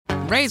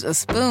raise a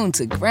spoon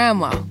to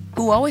Grandma,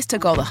 who always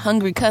took all the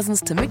hungry cousins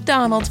to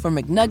McDonald's for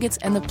McNuggets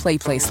and the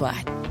Play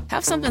Slide.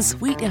 Have something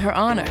sweet in her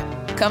honor.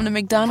 Come to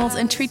McDonald's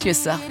and treat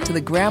yourself to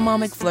the Grandma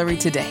McFlurry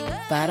today.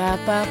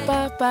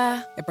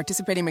 Ba-da-ba-ba-ba. At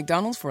participating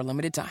McDonald's for a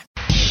limited time.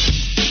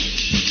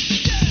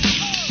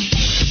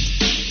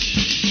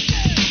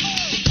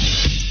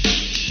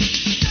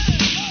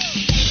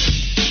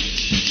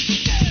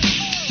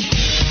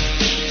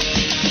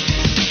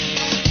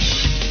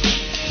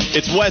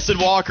 It's Wes and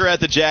Walker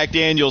at the Jack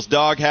Daniels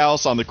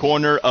Doghouse on the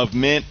corner of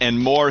Mint and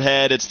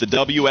Moorhead. It's the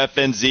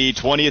WFNZ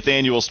 20th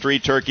Annual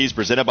Street Turkeys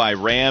presented by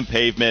Ram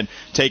Pavement,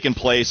 taking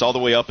place all the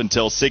way up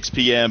until 6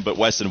 p.m., but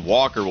Wes and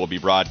Walker will be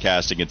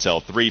broadcasting until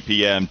 3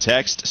 p.m.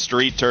 Text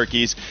Street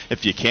Turkeys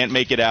if you can't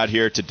make it out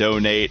here to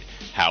donate.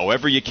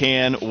 However you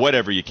can,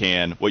 whatever you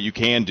can, what you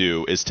can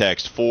do is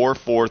text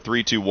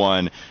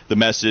 44321. The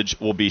message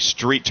will be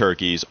Street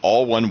Turkeys,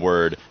 all one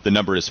word. The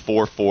number is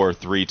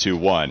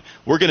 44321.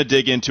 We're going to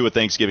dig into a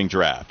Thanksgiving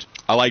draft.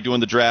 I like doing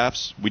the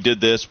drafts. We did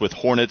this with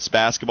Hornets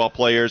basketball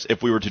players.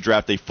 If we were to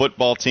draft a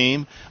football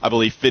team, I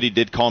believe Fitty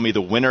did call me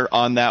the winner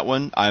on that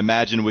one. I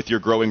imagine with your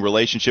growing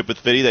relationship with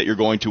Fitty that you're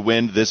going to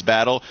win this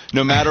battle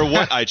no matter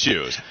what I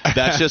choose.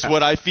 That's just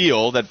what I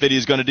feel that Fitty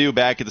is going to do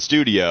back at the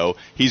studio.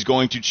 He's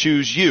going to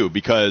choose you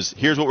because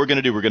here's what we're going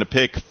to do. We're going to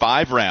pick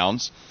 5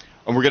 rounds,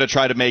 and we're going to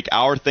try to make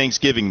our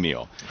Thanksgiving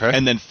meal. Okay.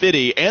 And then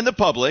Fitty and the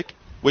public,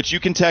 which you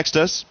can text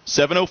us,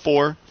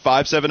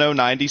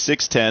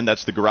 704-570-9610.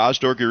 That's the Garage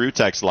Door Guru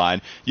text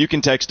line. You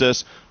can text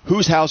us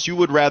whose house you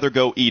would rather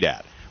go eat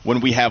at.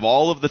 When we have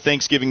all of the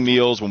Thanksgiving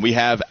meals, when we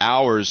have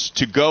ours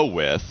to go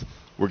with,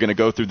 we're going to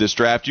go through this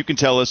draft. You can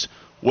tell us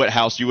what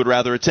house you would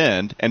rather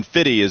attend, and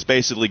Fitty is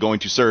basically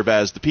going to serve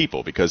as the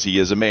people because he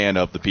is a man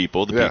of the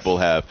people. The people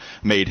have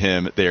made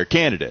him their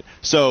candidate.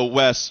 So,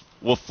 Wes,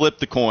 we'll flip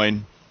the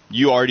coin.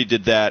 You already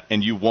did that,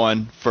 and you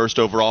won first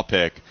overall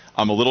pick.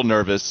 I'm a little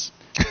nervous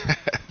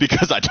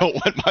because I don't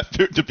want my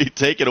food to be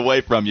taken away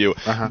from you.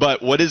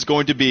 But what is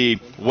going to be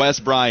Wes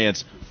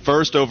Bryant's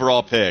first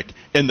overall pick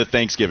in the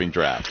Thanksgiving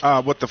draft?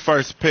 With the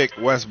first pick,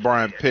 Wes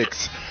Bryant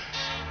picks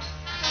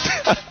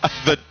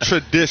the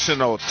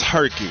traditional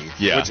turkey.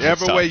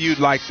 Whichever way you'd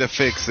like to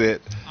fix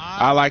it.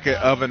 I like it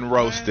oven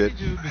roasted.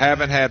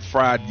 Haven't had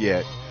fried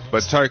yet.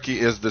 But turkey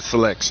is the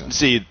selection.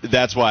 See,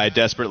 that's why I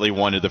desperately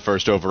wanted the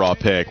first overall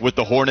pick. With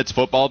the Hornets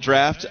football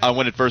draft, I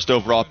wanted first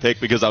overall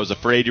pick because I was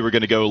afraid you were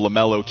going to go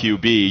LaMelo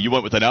QB. You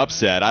went with an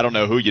upset. I don't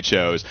know who you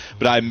chose,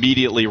 but I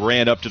immediately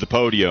ran up to the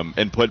podium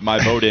and put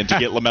my vote in to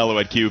get LaMelo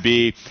at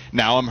QB.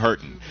 Now I'm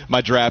hurting.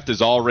 My draft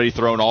is already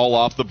thrown all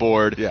off the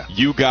board.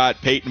 You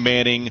got Peyton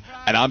Manning,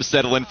 and I'm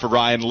settling for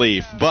Ryan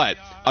Leaf. But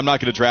I'm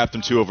not going to draft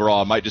him 2 overall.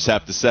 I might just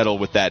have to settle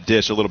with that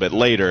dish a little bit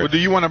later. Well, do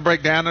you want to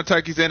break down the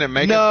turkeys in and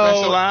make it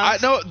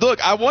specialized? No,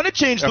 look, I want to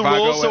change the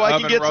rules so I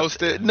can get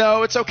roasted.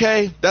 No, it's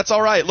okay. That's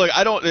all right. Look,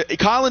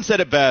 Colin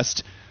said it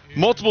best.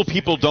 Multiple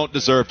people don't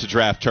deserve to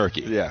draft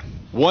turkey.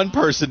 One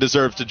person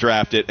deserves to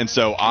draft it, and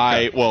so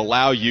I will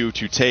allow you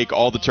to take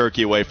all the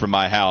turkey away from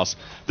my house.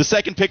 The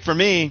second pick for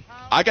me,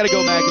 I got to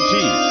go mac and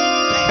cheese.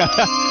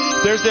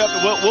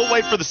 We'll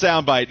wait for the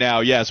soundbite now.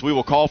 Yes, we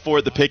will call for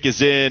it. The pick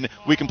is in.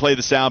 We can play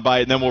the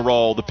soundbite, and then we'll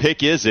roll. The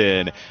pick is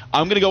in.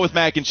 I'm going to go with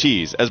mac and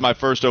cheese as my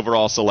first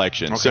overall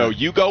selection. So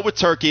you go with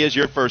turkey as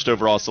your first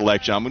overall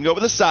selection. I'm going to go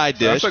with a side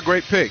dish. That's a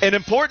great pick. An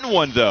important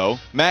one, though,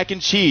 mac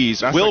and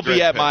cheese will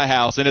be at my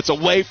house, and it's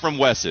away from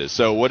Wes's.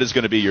 So what is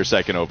going to be your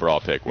second overall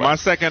pick, Wes? My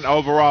second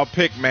overall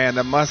pick, man,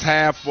 the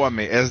must-have for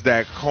me is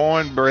that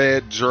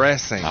cornbread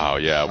dressing. Oh,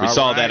 yeah. We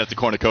saw that at the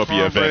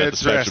Cornucopia event at the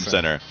Spectrum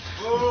Center.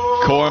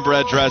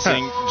 Cornbread dressing.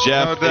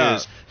 Jeff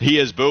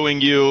is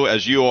booing you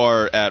as you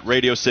are at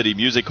Radio City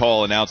Music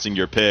Hall announcing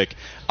your pick.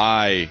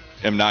 I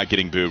am not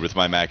getting booed with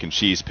my mac and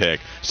cheese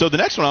pick. So the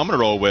next one I'm going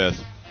to roll with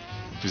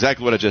is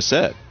exactly what I just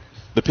said.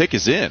 The pick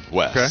is in,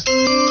 Wes.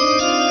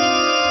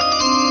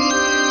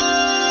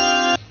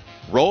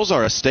 Rolls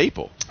are a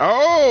staple.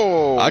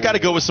 I got to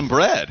go with some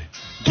bread.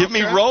 Give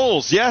me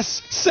rolls.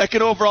 Yes.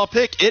 Second overall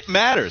pick. It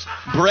matters.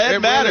 Bread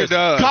matters. Really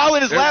does.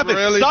 Colin is laughing.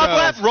 Stop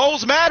laughing.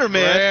 Rolls matter,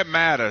 man. Bread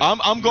matters.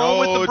 I'm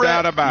going with the bread.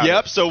 No doubt about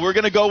it. So we're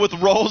going to go with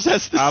rolls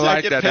as the second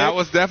like that. pick. That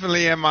was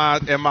definitely in my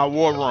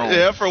war room.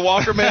 Yeah, for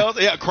Walker Mail.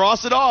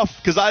 Cross it off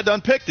because I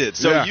done picked it.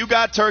 So you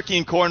got turkey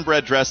and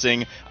cornbread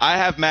dressing. I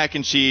have mac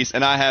and cheese,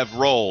 and I have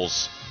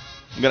rolls.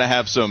 I'm going to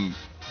have some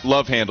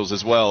love handles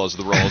as well as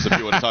the rolls if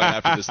you want to talk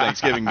after this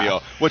Thanksgiving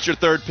meal. What's your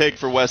third pick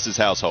for Wes's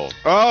household?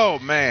 Oh,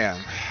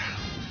 man.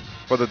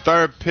 For the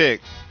third pick,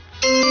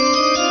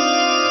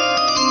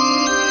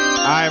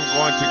 I am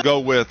going to go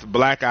with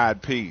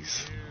black-eyed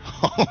peas.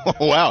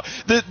 Wow.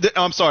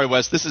 I'm sorry,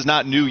 Wes. This is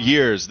not New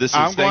Year's. This is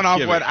going off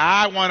Thanksgiving. what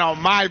I want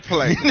on my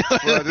plate.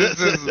 This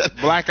is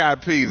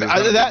black-eyed peas.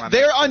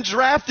 They're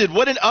undrafted.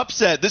 What an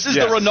upset. This is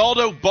the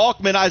Ronaldo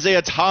Balkman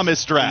Isaiah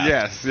Thomas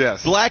draft.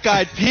 Yes.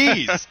 Black-eyed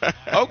peas.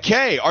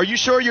 Okay. Are you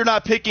sure you're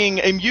not picking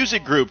a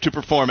music group to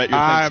perform at your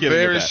Thanksgiving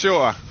I'm very event?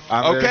 sure.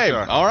 Okay,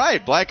 all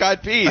right,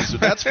 black-eyed peas.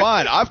 That's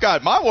fine. I've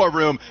got my war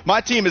room. My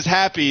team is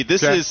happy.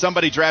 This is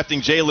somebody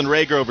drafting Jalen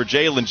Reagor over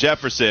Jalen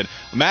Jefferson.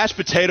 Mashed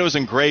potatoes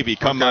and gravy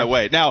come my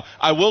way. Now,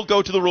 I will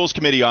go to the Rules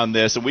Committee on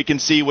this, and we can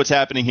see what's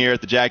happening here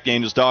at the Jack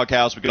Daniels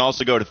Doghouse. We can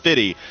also go to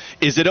Fitty.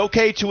 Is it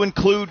okay to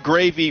include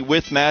gravy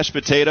with mashed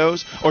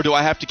potatoes, or do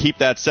I have to keep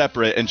that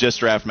separate and just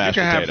draft mashed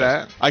potatoes? You can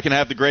have that. I can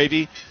have the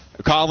gravy?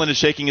 Colin is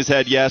shaking his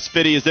head yes.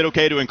 Fitty, is it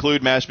okay to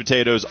include mashed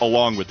potatoes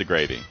along with the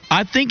gravy?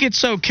 I think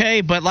it's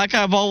okay, but like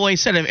I've always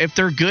said, if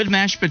they're good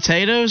mashed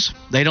potatoes,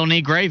 they don't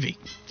need gravy.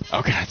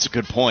 Okay, that's a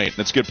good point.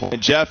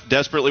 Jeff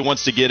desperately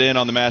wants to get in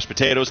on the mashed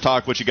potatoes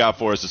talk. What you got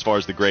for us as far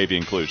as the gravy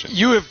inclusion?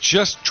 You have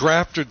just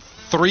drafted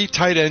 3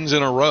 tight ends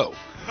in a row.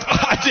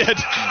 I did.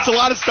 It's a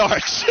lot of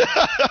starch.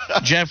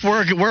 Jeff,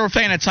 we're a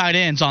fan of tight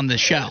ends on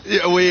this show.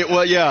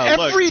 Yeah,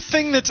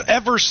 Everything that's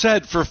ever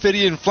said for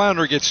Fitty and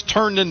Flounder gets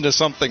turned into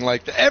something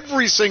like that.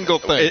 Every single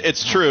thing.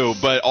 It's true,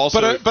 but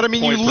also. But I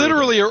mean, you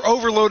literally are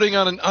overloading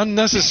on an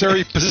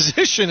unnecessary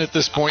position at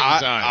this point in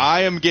time.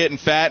 I am getting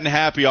fat and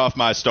happy off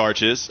my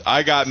starches.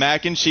 I got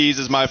mac and cheese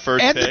as my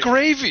first pick. And the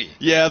gravy.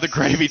 Yeah, the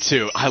gravy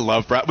too. I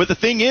love brown. But the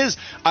thing is,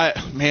 but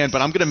I'm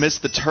going to miss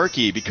the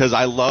turkey because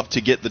I love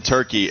to get the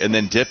turkey and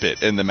then dip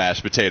it in the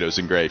mashed potatoes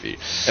and gravy.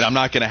 And I'm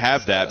not going to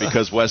have that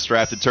because Wes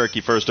drafted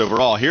turkey first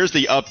overall. Here's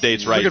the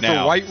updates right now. Looking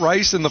for white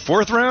rice in the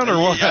 4th round or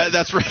what? Yeah,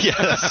 that's right.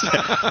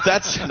 Yeah,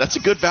 that's a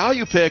good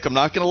value pick. I'm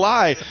not going to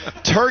lie.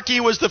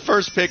 Turkey was the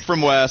first pick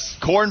from Wes,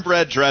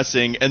 cornbread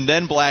dressing, and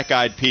then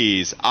black-eyed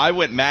peas. I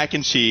went mac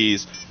and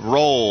cheese,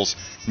 rolls,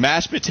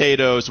 mashed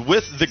potatoes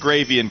with the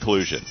gravy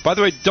inclusion. By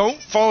the way,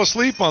 don't fall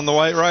asleep on the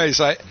white rice.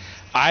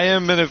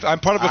 I'm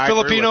part of a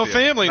Filipino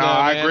family now.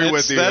 I man. agree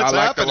with you. I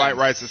like the white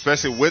rice,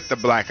 especially with the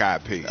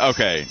black-eyed peas.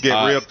 Okay.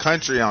 Get real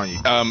country on you.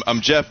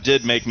 Jeff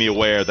did make me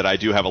aware that I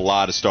do have a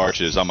lot of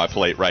starches on my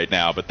plate right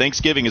now, but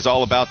Thanksgiving is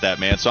all about that,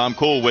 man, so I'm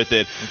cool with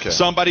it. Okay.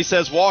 Somebody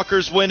says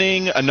Walker's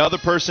winning. Another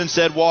person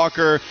said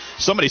Walker.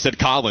 Somebody said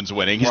Colin's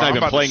winning. He's not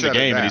even playing the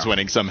game, and he's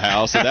winning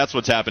somehow, so that's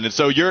what's happening.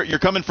 So you're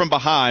coming from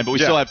behind, but we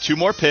still have 2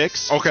 more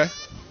picks. Okay.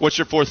 What's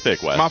your 4th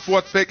pick, Wes? My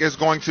 4th pick is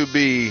going to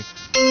be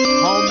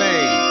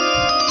homemade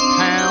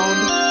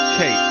pound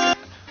cake.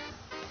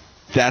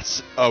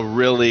 That's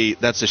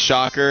a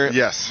shocker.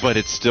 Yes. But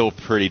it's still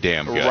pretty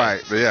damn good.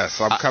 Right. Yes.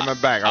 I'm coming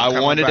back. I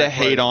wanted to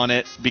hate on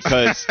it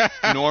because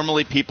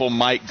normally people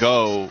might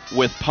go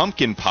with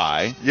pumpkin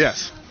pie.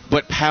 Yes.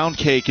 But pound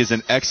cake is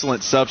an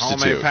excellent substitute.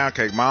 Homemade pound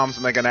cake. Mom's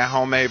making that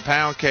homemade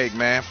pound cake,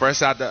 man.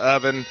 Fresh out the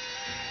oven.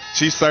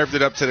 She served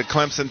it up to the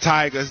Clemson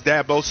Tigers.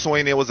 Dabo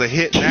Swinney was a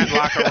hit in that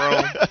locker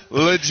room.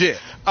 Legit.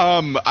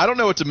 I don't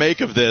know what to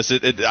make of this.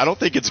 I don't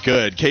think it's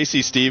good.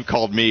 Casey Steve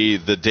called me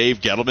the Dave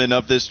Gettleman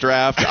of this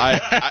draft.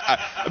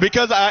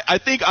 Because I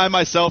think I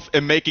myself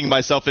am making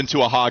myself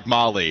into a hog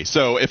molly.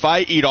 So if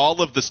I eat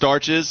all of the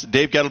starches,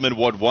 Dave Gettleman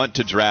would want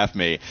to draft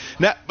me.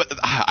 Now, but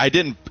I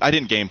didn't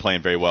game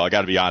plan very well. I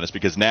got to be honest,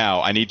 because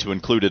now I need to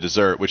include a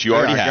dessert, which you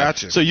already have.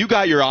 Got you. So you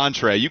got your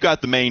entree. You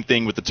got the main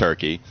thing with the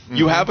turkey. Mm-hmm.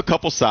 You have a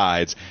couple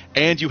sides,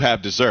 and you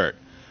have dessert.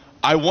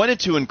 I wanted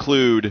to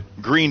include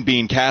green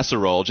bean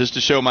casserole just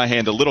to show my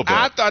hand a little bit.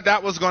 I thought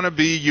that was going to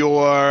be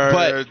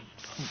your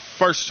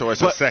first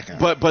choice or second.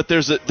 But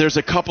there's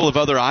a couple of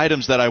other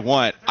items that I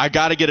want. I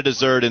got to get a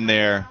dessert in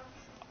there.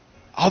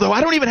 Although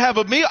I don't even have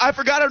a meal. I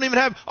forgot I don't even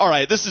have. All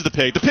right, this is the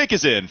pick. The pick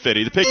is in,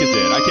 Fitty. The pick is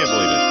in. I can't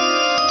believe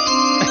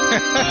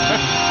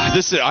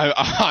it.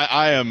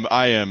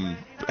 I am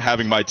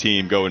having my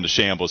team go into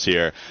shambles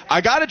here.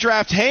 I got to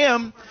draft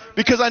ham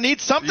because I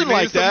need something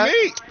like that.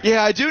 Some meat.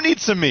 Yeah, I do need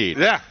some meat.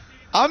 Yeah.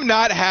 I'm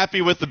not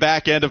happy with the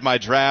back end of my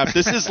draft.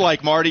 This is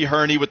like Marty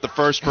Herney with the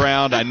first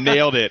round. I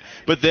nailed it.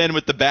 But then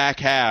with the back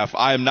half,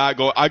 I am not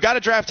going. I got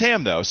to draft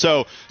ham, though.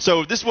 So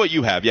this is what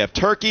you have. You have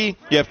turkey,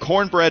 you have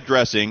cornbread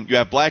dressing, you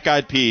have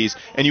black-eyed peas,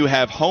 and you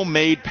have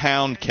homemade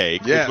pound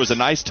cake, which was a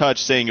nice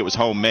touch saying it was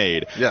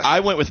homemade. Yes.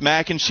 I went with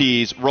mac and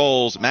cheese,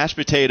 rolls, mashed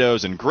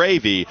potatoes, and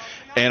gravy,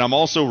 and I'm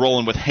also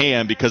rolling with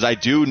ham because I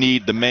do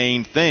need the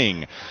main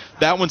thing.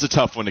 That one's a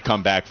tough one to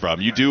come back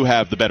from. You do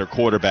have the better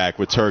quarterback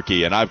with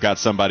turkey, and I've got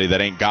somebody that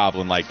ain't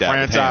gobbling like that.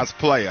 Franchise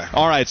player.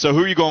 All right, so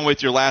who are you going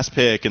with your last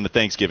pick in the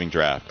Thanksgiving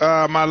draft?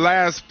 My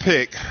last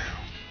pick.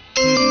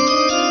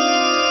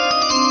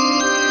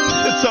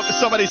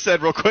 Somebody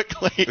said real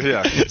quickly,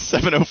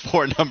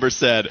 704 number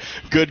said,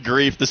 good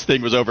grief, this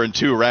thing was over in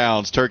 2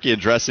 rounds, turkey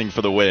and dressing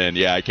for the win.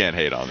 Yeah, I can't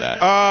hate on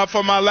that.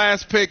 For my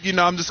last pick,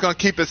 I'm just going to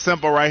keep it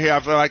simple right here. I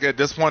feel like at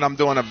this point I'm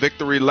doing a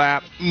victory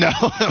lap. No,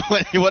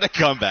 what a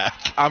comeback.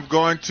 I'm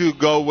going to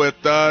go with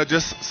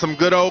just some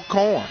good old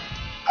corn.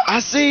 I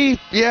see.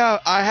 Yeah,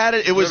 I had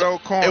it. It was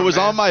corn,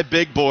 on my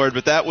big board,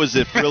 but that was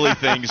if really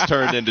things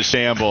turned into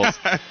shambles.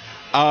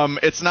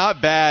 It's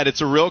not bad.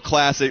 It's a real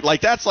classic.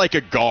 Like, that's like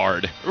a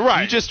guard.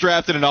 Right. You just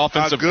drafted an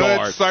offensive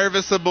guard. A good,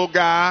 serviceable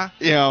guy.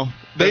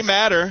 They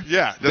matter.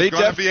 Yeah, there's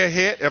going to be a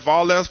hit. If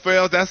all else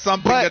fails, that's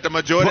something that the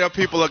majority of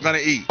people are going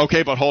to eat.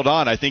 Okay, but hold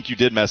on. I think you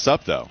did mess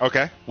up, though.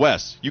 Okay.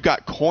 Wes, you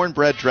got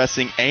cornbread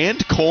dressing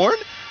and corn?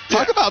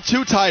 Talk about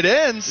two tight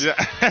ends. Yeah.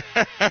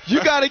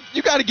 You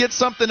gotta get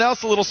something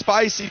else a little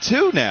spicy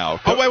too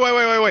now.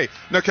 Oh, wait.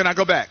 No, can I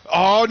go back?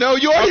 Oh no,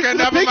 you already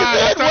never mind.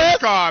 I turned the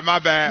card. My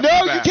bad.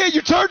 No, you can't.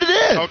 You turned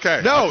it in.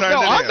 Okay. No,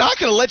 I'm not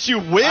gonna let you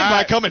win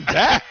by coming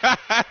back.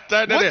 What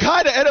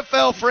kind of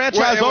NFL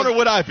franchise owner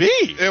would I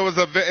be? It was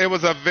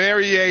a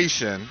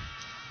variation.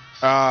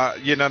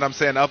 You know what I'm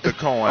saying, of the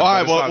coin. All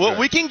right, well,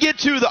 we can get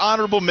to the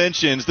honorable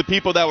mentions, the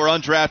people that were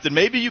undrafted.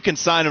 Maybe you can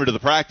sign them to the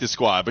practice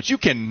squad, but you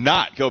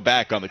cannot go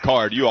back on the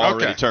card you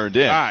already turned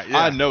in. Right,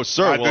 yeah. I know,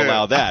 sir, will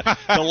allow that.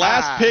 The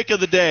last pick of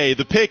the day,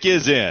 the pick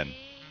is in.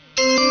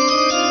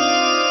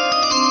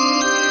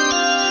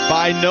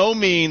 By no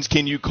means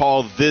can you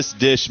call this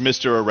dish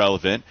Mr.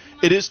 Irrelevant.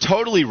 It is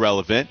totally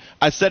relevant.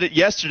 I said it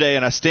yesterday,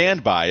 and I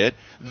stand by it.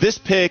 This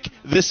pick,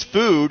 this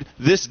food,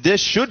 this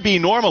dish should be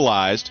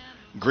normalized.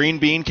 Green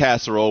bean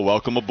casserole,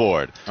 welcome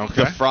aboard. Okay.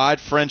 The fried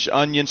French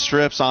onion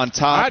strips on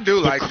top. I do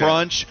like the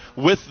crunch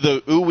with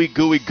the ooey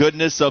gooey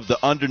goodness of the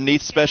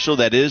underneath special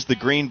that is the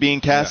green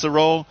bean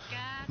casserole.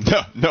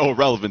 Yeah. No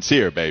irrelevance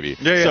here, baby.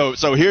 Yeah.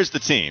 So here's the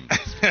team.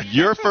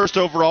 Your first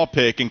overall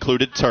pick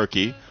included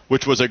turkey,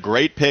 which was a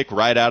great pick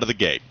right out of the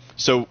gate.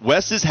 So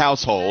Wes's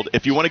household,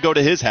 if you want to go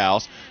to his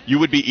house, you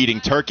would be eating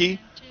turkey,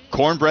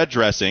 cornbread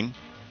dressing,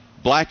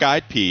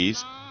 black-eyed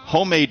peas,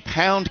 homemade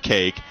pound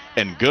cake,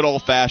 and good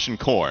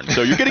old-fashioned corn.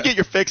 So you're going to get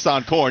your fix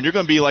on corn. You're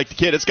going to be like the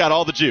kid. It's got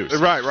all the juice.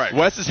 Right.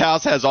 Wes's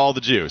house has all the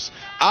juice.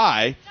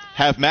 I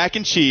have mac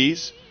and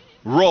cheese,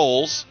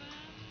 rolls,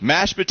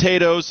 mashed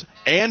potatoes,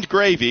 and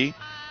gravy,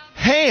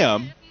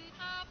 ham,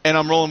 and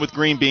I'm rolling with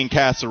green bean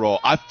casserole.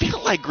 I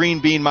feel like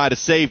green bean might have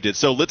saved it.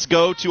 So let's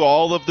go to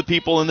all of the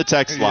people in the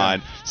text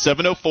line.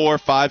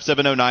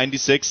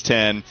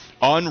 704-570-9610.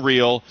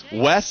 Unreal.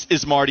 Wes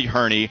is Marty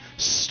Herney.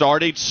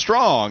 Started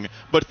strong,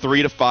 but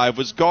 3 to 5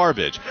 was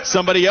garbage.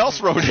 Somebody else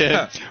wrote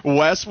in.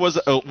 Wes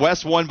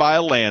won by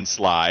a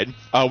landslide.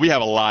 We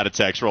have a lot of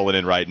text rolling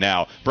in right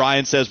now.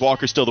 Brian says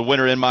Walker's still the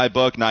winner in my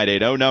book.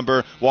 980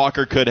 number.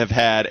 Walker could have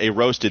had a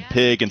roasted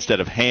pig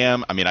instead of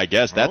ham. I mean, I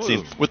guess that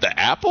seems with the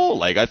apple.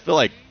 Like I feel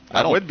like.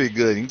 That would be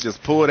good. You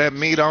just pull that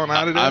meat on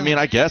out of there. I mean,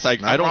 I guess I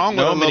don't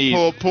know many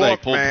pulled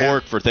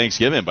pork for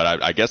Thanksgiving,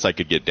 but I guess I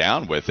could get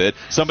down with it.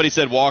 Somebody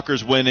said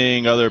Walker's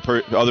winning. Other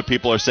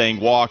people are saying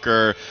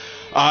Walker.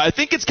 I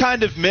think it's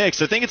kind of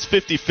mixed. I think it's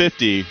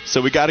 50-50, so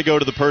we got to go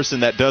to the person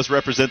that does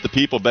represent the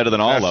people better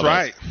than all of us. That's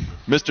right.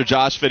 Mr.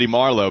 Josh Fitty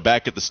Marlowe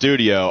back at the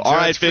studio. All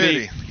right,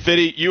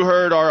 Fitty, you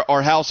heard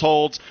our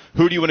households.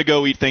 Who do you want to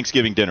go eat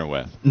Thanksgiving dinner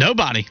with?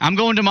 Nobody. I'm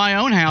going to my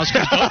own house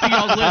because both of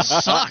y'all's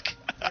lists suck.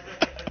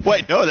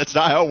 Wait, no, that's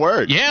not how it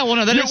works. Yeah, well,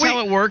 no, that is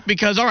how it worked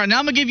because, all right, now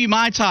I'm going to give you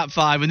my top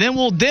 5, and then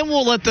we'll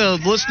let the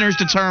listeners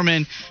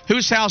determine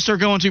whose house they're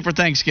going to for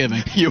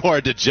Thanksgiving. You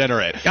are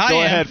degenerate.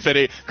 Go ahead,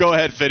 Fitty.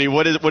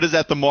 What is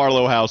at the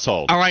Marlowe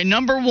household? All right,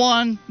 number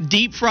 1,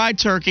 deep fried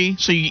turkey.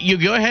 So you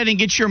go ahead and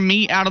get your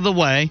meat out of the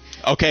way.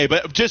 Okay,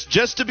 but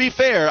just to be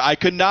fair, I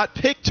could not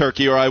pick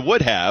turkey, or I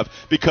would have,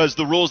 because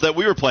the rules that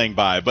we were playing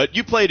by. But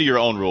you play to your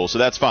own rules, so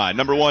that's fine.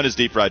 Number 1 is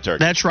deep fried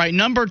turkey. That's right.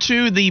 Number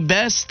 2, the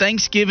best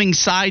Thanksgiving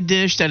side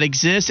dish that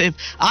exists. If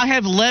I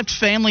have left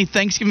family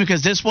Thanksgiving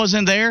because this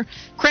wasn't there,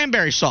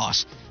 cranberry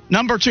sauce.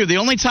 Number 2, the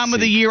only time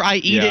of the year I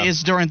eat it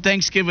is during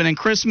Thanksgiving and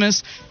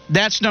Christmas.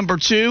 That's number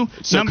 2.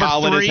 So number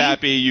Colin 3, is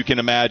happy. You can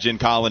imagine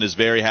Colin is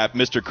very happy.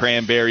 Mr.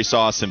 Cranberry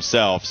Sauce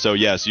himself. So,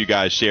 yes, you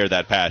guys share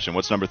that passion.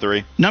 What's number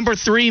 3? Number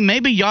 3,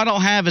 maybe y'all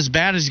don't have as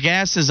bad as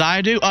gas as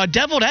I do.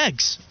 Deviled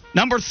eggs.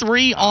 Number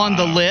 3 on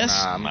the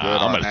list. I'm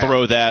going to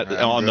throw that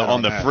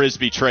on the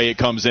Frisbee tray it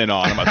comes in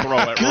on. I'm going to throw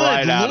it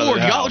right out of the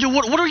house.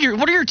 What are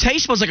your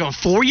taste buds, like a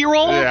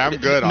 4-year-old? Yeah, I'm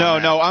good on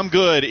that. No, I'm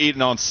good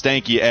eating on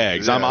stanky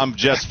eggs. Yeah. I'm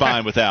just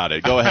fine without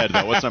it. Go ahead,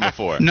 though. What's number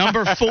 4?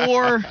 Number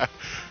 4,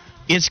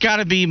 it's got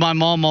to be my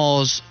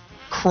mama's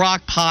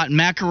crock pot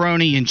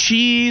macaroni and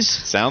cheese.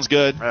 Sounds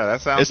good. Yeah,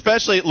 that sounds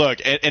especially look,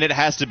 and it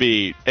has to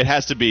be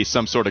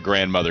some sort of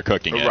grandmother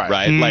cooking it,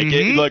 right? Mm-hmm. Like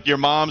look, your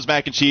mom's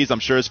mac and cheese,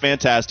 I'm sure is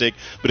fantastic,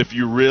 but if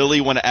you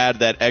really want to add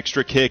that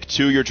extra kick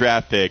to your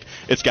draft pick,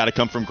 it's got to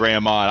come from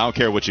grandma. And I don't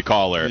care what you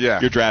call her. Yeah.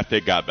 Your draft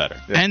pick got better.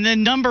 Yeah. And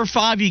then number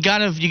 5, you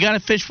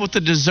gotta fish with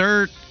the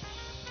dessert.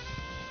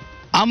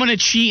 I'm going to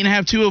cheat and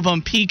have 2 of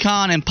them,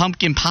 pecan and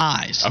pumpkin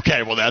pies.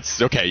 Okay, well,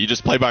 that's okay. You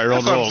just play by your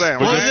own rules.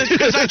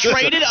 Because I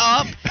traded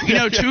up,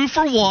 2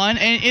 for 1.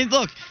 And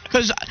look,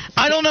 because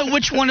I don't know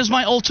which one is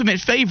my ultimate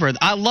favorite.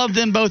 I love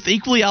them both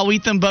equally. I'll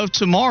eat them both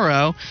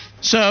tomorrow.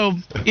 So,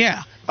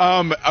 yeah.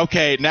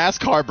 Okay,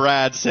 NASCAR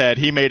Brad said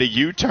he made a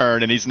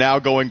U-turn and he's now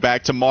going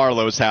back to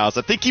Marlowe's house.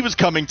 I think he was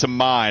coming to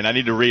mine. I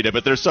need to read it,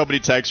 but there's so many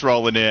texts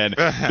rolling in.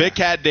 Big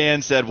Cat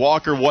Dan said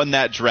Walker won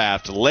that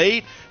draft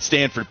late.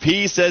 Stanford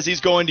P says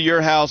he's going to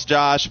your house,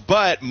 Josh.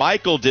 But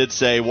Michael did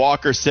say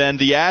Walker send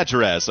the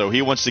address, so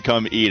he wants to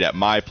come eat at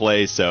my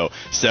place. So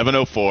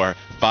 704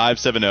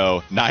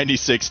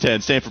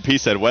 570-9610. Stanford P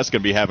said Wes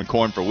going to be having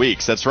corn for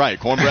weeks. That's right,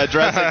 cornbread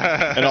dressing,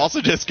 and also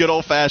just good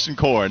old-fashioned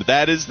corn.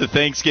 That is the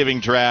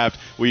Thanksgiving draft.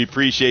 We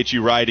appreciate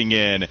you writing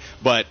in.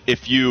 But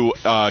if you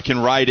can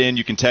write in,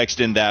 you can text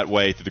in that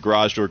way through the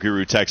Garage Door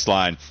Guru text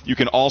line. You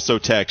can also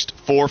text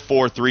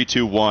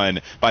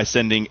 44321 by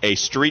sending a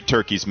Street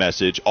Turkeys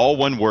message, all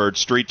one word,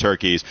 Street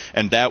Turkeys,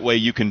 and that way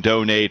you can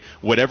donate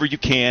whatever you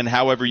can,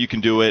 however you can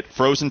do it.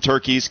 Frozen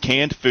turkeys,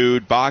 canned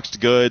food, boxed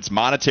goods,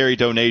 monetary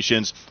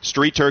donations,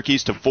 Street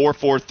Turkeys to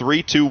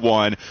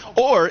 44321.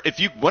 Or if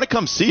you want to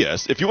come see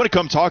us, if you want to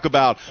come talk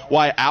about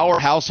why our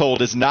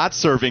household is not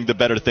serving the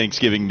better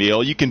Thanksgiving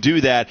meal, you can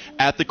do that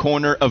at the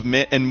corner of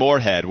Mint and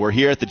Moorhead. We're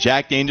here at the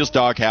Jack Daniels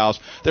Doghouse.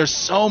 There's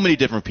so many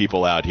different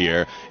people out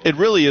here. It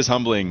really is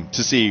humbling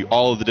to see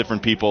all of the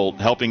different people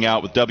helping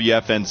out with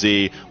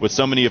WFNZ, with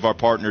so many of our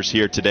partners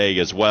here today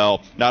as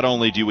well. Not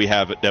only do we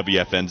have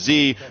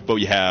WFNZ, but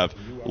we have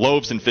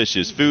Loaves and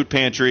Fishes Food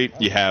Pantry,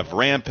 you have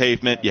Ram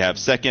Pavement, you have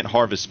Second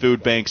Harvest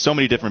Food Bank, so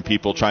many different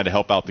people trying to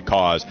help out the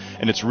cause,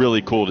 and it's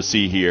really cool to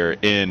see here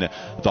in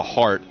the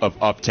heart of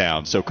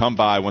Uptown. So come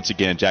by, once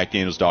again, Jack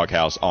Daniels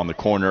Doghouse on the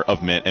corner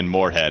of Mint and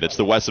Moorhead. It's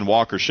the Wes and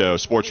Walker Show,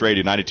 Sports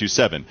Radio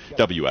 92.7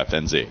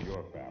 WFNZ.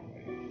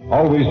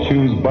 Always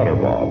choose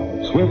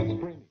Butterball. Swift.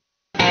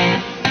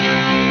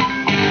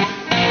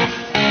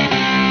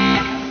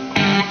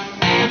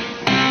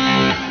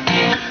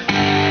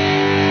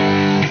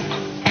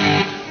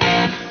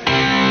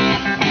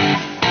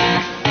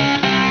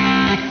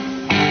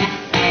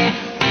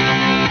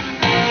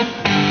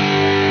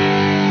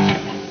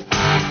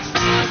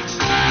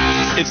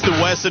 It's the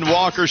Wes and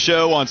Walker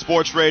Show on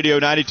Sports Radio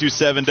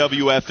 92.7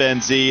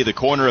 WFNZ, the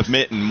corner of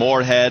Mint and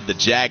Moorhead, the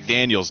Jack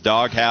Daniels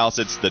Doghouse.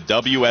 It's the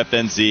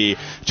WFNZ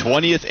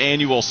 20th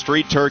Annual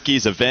Street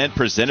Turkeys event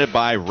presented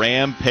by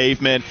Ram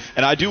Pavement.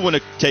 And I do want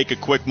to take a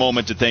quick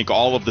moment to thank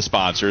all of the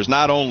sponsors,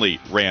 not only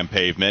Ram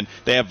Pavement.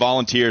 They have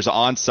volunteers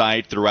on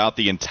site throughout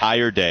the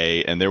entire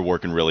day, and they're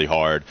working really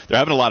hard. They're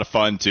having a lot of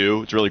fun,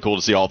 too. It's really cool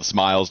to see all the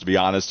smiles, to be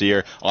honest,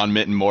 here on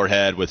Mint and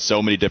Moorhead with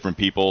so many different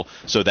people.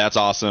 So that's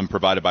awesome,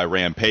 provided by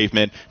Ram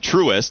Pavement.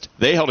 Truist,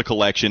 they held a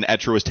collection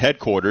at Truist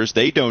headquarters.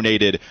 They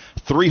donated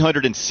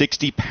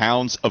 360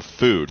 pounds of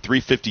food,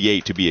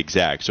 358 to be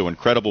exact. So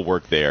incredible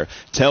work there.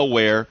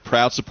 Telware,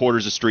 proud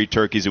supporters of Street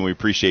Turkeys, and we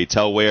appreciate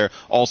Telware.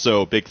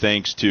 Also, big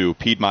thanks to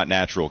Piedmont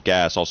Natural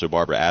Gas. Also,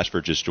 Barbara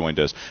Ashford just joined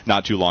us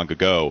not too long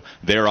ago.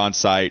 They're on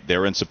site.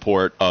 They're in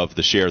support of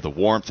the Share the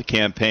Warmth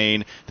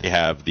campaign. They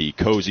have the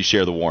cozy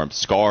Share the Warmth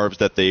scarves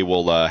that they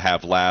will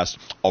have last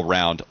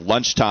around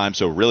lunchtime,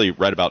 so really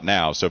right about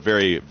now. So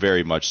very,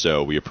 very much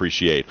so. We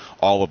appreciate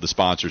all of the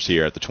sponsors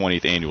here at the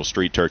 20th Annual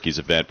Street Turkeys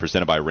event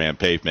presented by Ram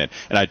Pavement.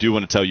 And I do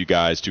want to tell you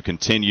guys to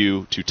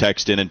continue to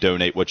text in and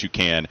donate what you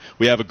can.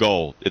 We have a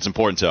goal. It's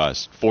important to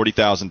us.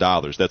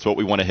 $40,000. That's what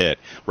we want to hit.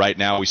 Right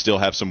now, we still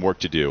have some work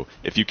to do.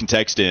 If you can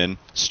text in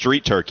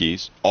Street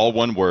Turkeys, all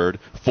one word,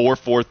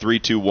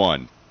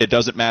 44321. It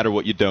doesn't matter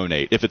what you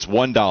donate. If it's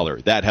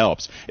 $1, that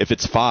helps. If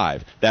it's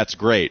 $5, that's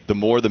great. The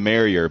more the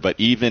merrier. But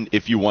even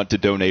if you want to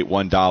donate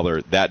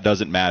 $1, that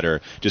doesn't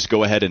matter. Just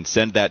go ahead and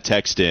send that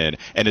text in.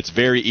 And it's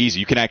very easy.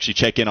 You can actually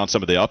check in on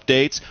some of the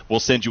updates. We'll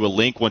send you a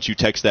link once you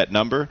text that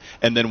number.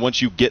 And then once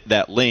you get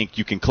that link,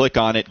 you can click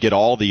on it, get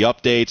all the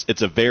updates.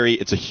 It's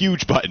a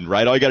huge button,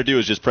 right? All you got to do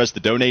is just press the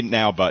Donate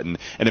Now button,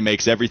 and it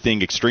makes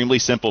everything extremely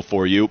simple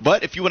for you.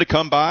 But if you want to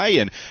come by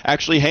and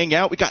actually hang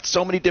out, we got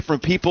so many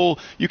different people.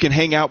 You can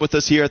hang out with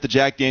us here at the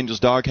Jack Daniels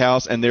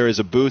Doghouse, and there is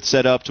a booth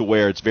set up to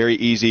where it's very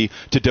easy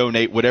to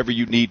donate whatever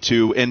you need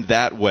to in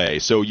that way.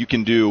 So you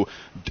can do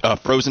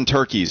frozen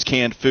turkeys,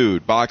 canned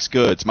food, boxed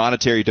goods,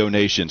 monetary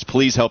donations.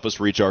 Please help us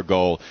reach our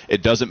goal.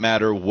 It doesn't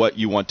matter what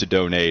you want to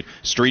donate.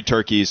 Street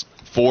Turkeys,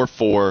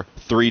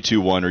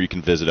 44321, or you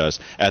can visit us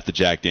at the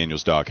Jack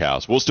Daniels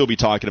Doghouse. We'll still be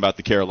talking about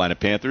the Carolina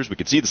Panthers. We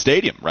can see the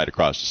stadium right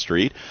across the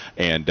street,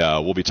 and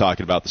we'll be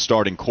talking about the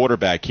starting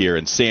quarterback here,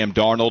 and Sam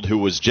Darnold, who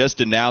was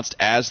just announced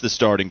as the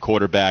starting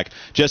quarterback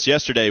just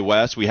yesterday.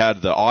 Wes, we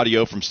had the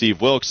audio from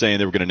Steve Wilkes saying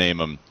they were going to name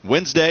him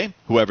Wednesday,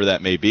 whoever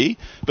that may be,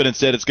 but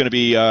instead it's going to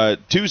be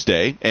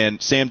Tuesday,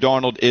 and Sam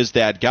Darnold is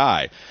that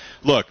guy.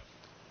 Look,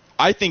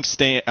 I think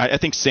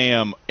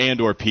Sam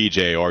and or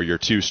PJ are your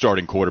two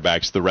starting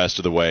quarterbacks the rest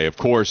of the way, of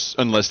course,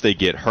 unless they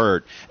get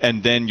hurt,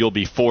 and then you'll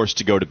be forced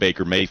to go to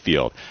Baker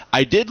Mayfield.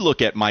 I did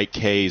look at Mike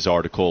Kay's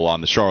article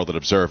on the Charlotte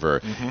Observer,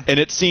 and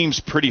it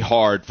seems pretty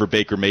hard for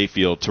Baker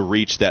Mayfield to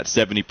reach that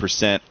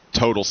 70%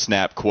 total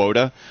snap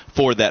quota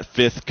for that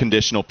fifth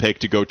conditional pick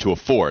to go to a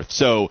fourth.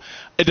 So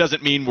it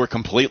doesn't mean we're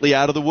completely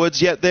out of the woods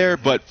yet there,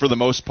 but for the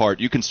most part,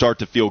 you can start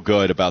to feel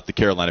good about the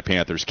Carolina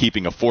Panthers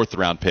keeping a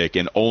fourth-round pick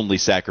and only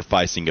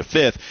sacrificing a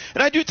fifth.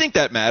 And I do think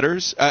that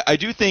matters. I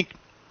do think,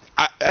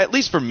 at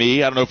least for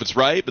me, I don't know if it's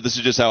right, but this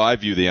is just how I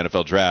view the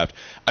NFL draft.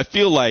 I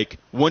feel like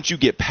once you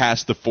get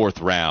past the fourth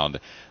round,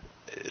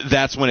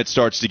 that's when it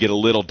starts to get a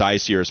little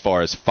dicier as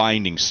far as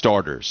finding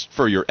starters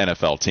for your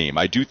NFL team.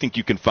 I do think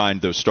you can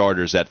find those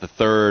starters at the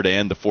third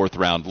and the fourth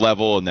round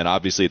level, and then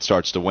obviously it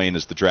starts to wane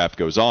as the draft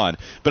goes on.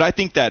 But I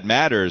think that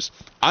matters.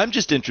 I'm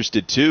just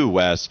interested too,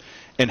 Wes,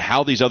 and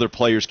how these other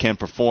players can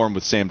perform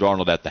with Sam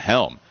Darnold at the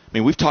helm. I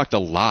mean, we've talked a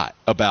lot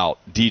about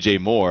DJ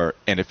Moore,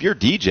 and if you're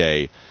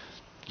DJ,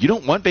 you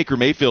don't want Baker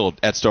Mayfield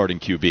at starting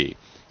QB.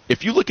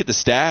 If you look at the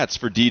stats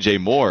for DJ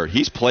Moore,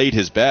 he's played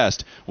his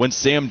best when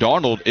Sam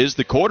Darnold is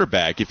the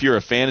quarterback. If you're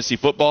a fantasy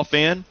football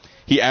fan,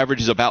 he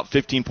averages about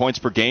 15 points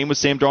per game with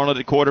Sam Darnold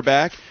at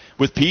quarterback.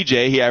 With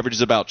PJ, he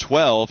averages about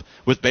 12.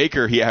 With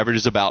Baker, he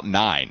averages about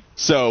 9.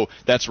 So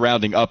that's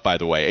rounding up, by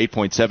the way,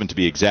 8.7 to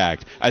be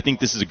exact. I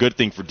think this is a good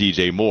thing for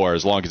DJ Moore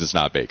as long as it's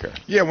not Baker.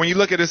 Yeah, when you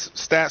look at his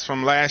stats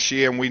from last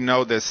year, and we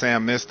know that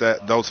Sam missed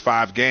those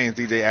 5 games,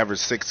 DJ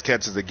averaged 6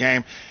 catches a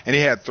game, and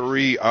he had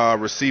 3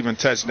 receiving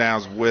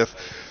touchdowns with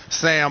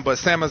Sam. But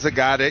Sam is a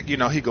guy that,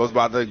 he goes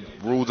by the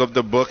rules of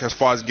the book as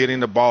far as getting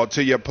the ball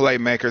to your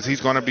playmakers.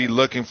 He's going to be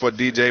looking for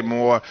DJ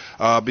Moore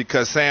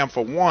because Sam,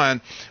 for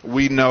one,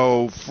 we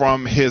know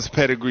from his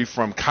pedigree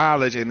from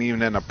college and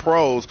even in the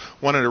pros,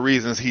 one of the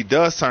reasons he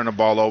does turn the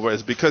ball over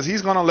is because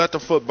he's going to let the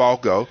football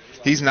go.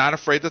 He's not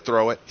afraid to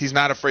throw it. He's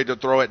not afraid to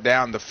throw it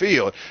down the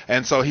field.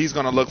 And so he's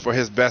going to look for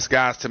his best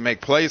guys to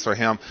make plays for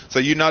him. So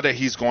you know that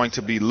he's going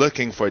to be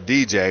looking for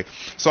DJ.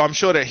 So I'm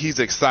sure that he's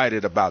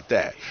excited about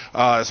that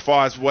as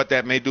far as what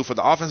that may do for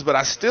the offense. But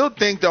I still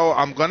think, though,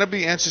 I'm going to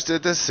be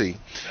interested to see.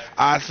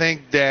 I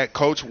think that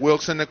Coach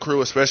Wilkes and the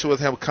crew, especially with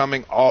him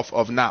coming off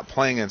of not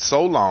playing in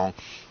so long,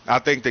 I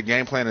think the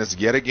game plan is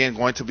yet again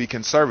going to be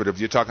conservative.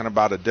 You're talking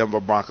about a Denver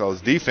Broncos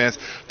defense,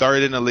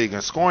 3rd in the league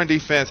in scoring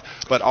defense,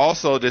 but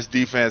also this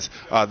defense,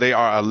 they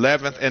are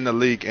 11th in the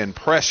league in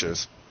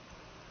pressures.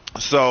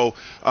 So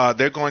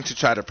they're going to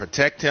try to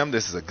protect him.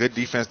 This is a good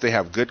defense. They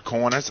have good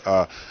corners.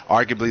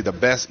 Arguably the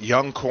best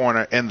young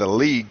corner in the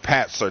league,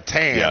 Pat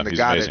Surtain, the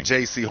guy amazing. That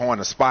J.C. Horn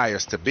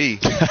aspires to be.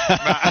 Do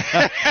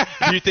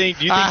you think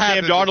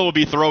Sam Darnold will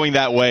be throwing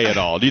that way at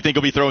all? Do you think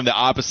he'll be throwing the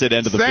opposite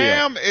end of the field?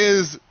 Sam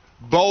is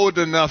bold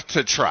enough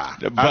to try.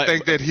 But I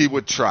think that he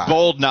would try.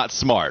 Bold, not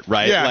smart,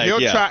 right? Yeah,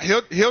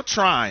 try. He'll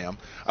try him.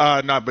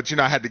 No, but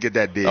I had to get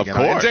that dig. Of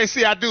course. And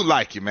JC, I do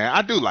like you, man.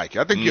 I do like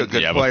you. I think you're a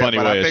good player. Yeah, a funny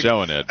way of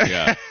showing it.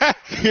 Yeah.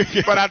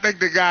 But I think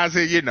the guys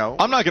here,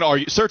 I'm not going to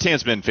argue.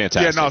 Surtain's been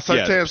fantastic. Yeah, no,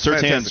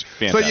 Surtain's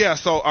fantastic.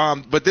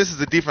 So but this is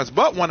the defense.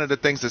 But one of the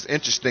things that's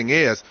interesting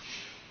is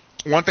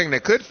one thing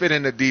that could fit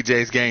into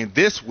DJ's game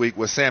this week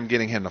with Sam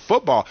getting him the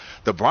football.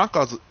 The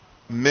Broncos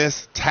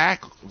missed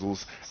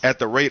tackles at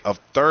the rate of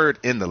 3rd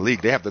in the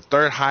league. They have the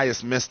 3rd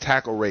highest missed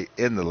tackle rate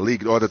in the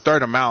league, or the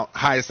 3rd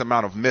highest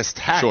amount of missed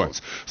tackles.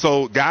 Sure.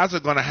 So guys are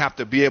going to have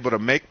to be able to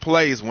make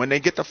plays when they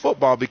get the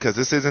football because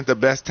this isn't the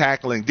best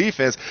tackling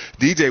defense.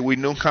 DJ, we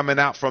knew coming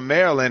out from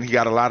Maryland, he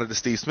got a lot of the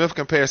Steve Smith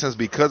comparisons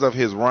because of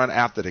his run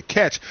after the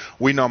catch.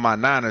 We know my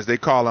Niners, they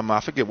call him,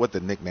 I forget what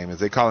the nickname is.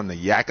 They call him the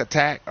Yak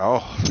Attack.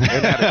 Oh,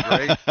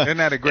 isn't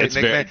that a great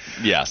nickname?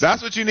 Yes.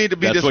 That's what you need to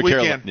be this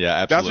weekend. Yeah,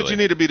 absolutely. That's what you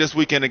need to be this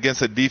weekend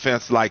against a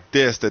defense like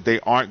this, that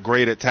they aren't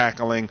great at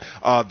tackling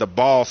the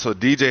ball. So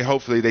DJ,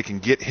 hopefully they can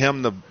get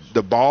him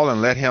the ball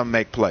and let him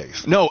make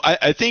plays. No,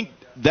 I think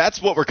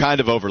that's what we're kind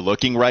of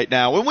overlooking right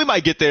now. And we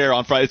might get there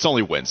on Friday. It's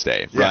only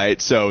Wednesday,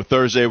 right? So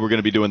Thursday we're going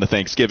to be doing the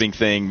Thanksgiving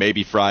thing.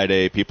 Maybe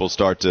Friday people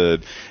start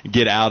to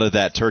get out of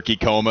that turkey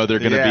coma they're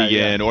going to be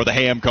in, or the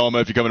ham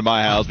coma if you come to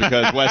my house,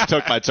 because Wes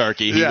took my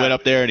turkey. He went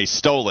up there and he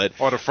stole it.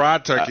 Or the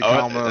fried turkey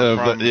coma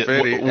from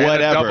Fitty,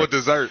 whatever. And double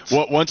desserts.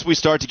 Once we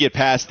start to get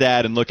past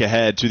that and look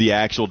ahead to the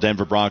actual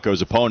Denver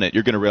Broncos opponent,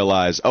 you're going to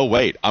realize, oh,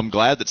 wait, I'm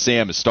glad that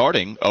Sam is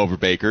starting over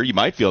Baker. You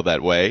might feel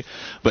that way,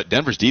 but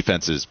Denver's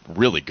defense is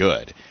really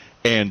good.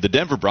 And the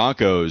Denver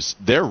Broncos,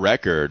 their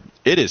record,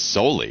 it is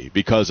solely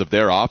because of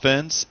their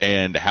offense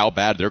and how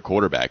bad their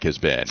quarterback has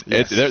been.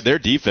 Yes. Their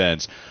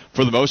defense,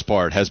 for the most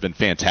part, has been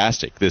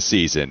fantastic this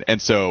season. And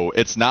so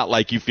it's not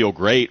like you feel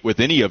great with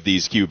any of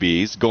these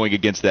QBs going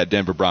against that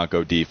Denver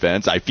Bronco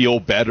defense. I feel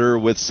better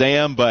with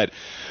Sam, but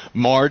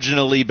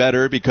marginally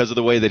better because of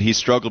the way that he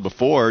struggled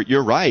before.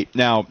 You're right.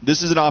 Now,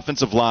 this is an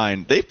offensive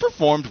line. They've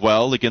performed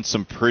well against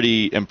some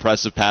pretty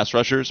impressive pass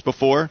rushers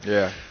before.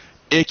 Yeah.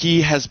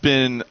 Icky has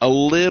been a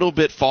little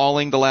bit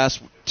falling the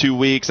last 2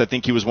 weeks. I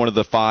think he was one of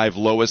the 5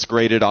 lowest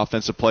graded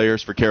offensive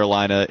players for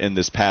Carolina in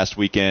this past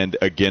weekend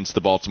against the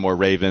Baltimore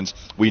Ravens.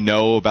 We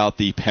know about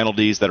the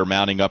penalties that are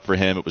mounting up for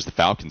him. It was the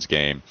Falcons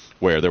game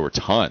where there were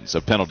tons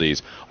of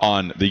penalties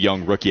on the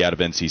young rookie out of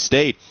NC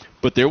State.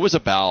 But there was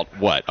about,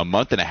 a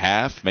month and a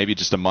half, maybe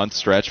just a month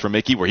stretch for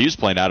Mickey where he was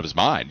playing out of his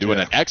mind, doing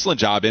an excellent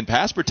job in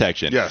pass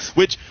protection. Yes.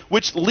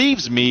 Which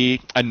leaves me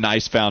a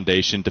nice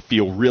foundation to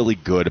feel really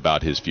good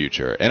about his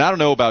future. And I don't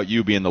know about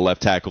you being the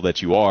left tackle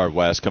that you are,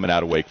 Wes, coming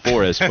out of Wake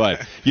Forest,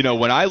 but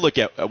when I look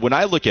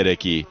at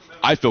Icky,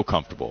 I feel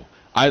comfortable.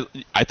 I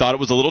thought it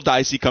was a little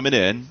dicey coming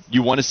in.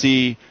 You want to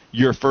see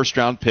your first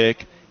round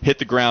pick hit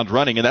the ground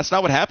running, and that's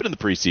not what happened in the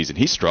preseason.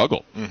 He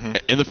struggled.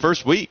 In the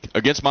first week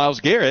against Myles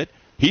Garrett.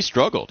 He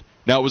struggled.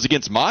 Now, it was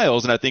against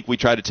Miles, and I think we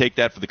try to take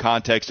that for the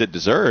context it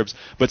deserves,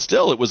 but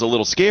still, it was a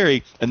little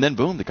scary. And then,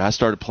 boom, the guy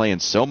started playing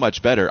so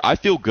much better. I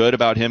feel good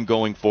about him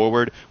going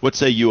forward. What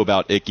say you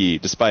about Icky,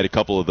 despite a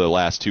couple of the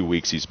last 2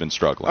 weeks he's been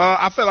struggling?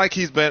 I feel like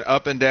he's been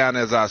up and down,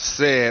 as I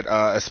said,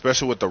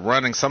 especially with the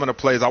running. Some of the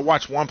plays, I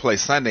watched one play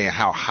Sunday and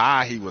how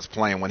high he was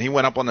playing. When he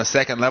went up on the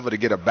second level to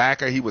get a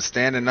backer, he was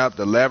standing up.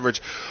 The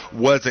leverage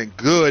wasn't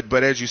good.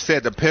 But as you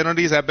said, the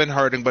penalties have been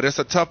hurting, but it's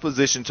a tough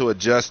position to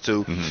adjust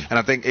to. And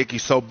I think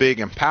Icky's so big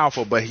and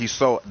powerful, but he's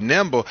so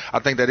nimble. I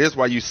think that is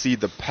why you see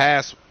the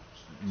pass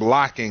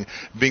blocking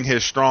being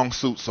his strong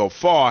suit so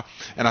far.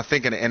 And I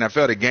think in the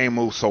NFL, the game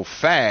moves so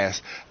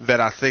fast that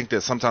I think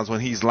that sometimes when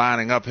he's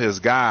lining up his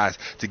guys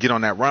to get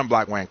on that run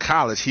block, where in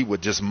college he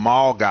would just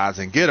maul guys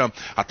and get them.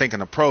 I think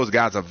in the pros,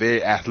 guys are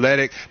very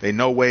athletic. They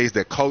know ways,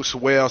 they're coached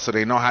well, so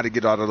they know how to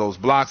get out of those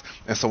blocks.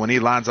 And so when he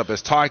lines up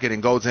his target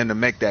and goes in to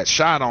make that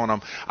shot on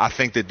them, I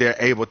think that they're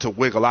able to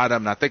wiggle out of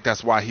them. And I think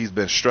that's why he's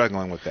been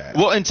struggling with that.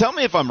 Well, and tell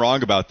me if I'm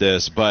wrong about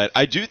this, but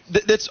I do.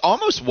 That's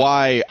almost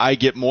why I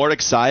get more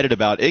excited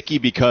about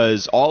Icky,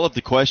 because all of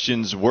the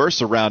questions were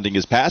surrounding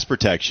his pass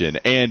protection.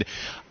 And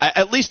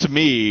at least to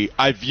me,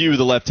 I view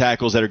the left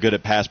tackles that are good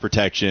at pass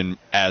protection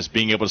as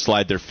being able to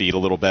slide their feet a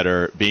little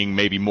better, being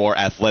maybe more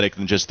athletic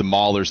than just the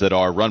maulers that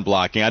are run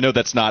blocking. I know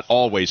that's not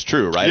always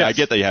true, right? Yes. I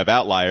get that you have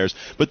outliers,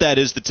 but that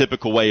is the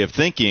typical way of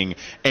thinking.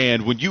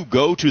 And when you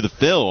go to the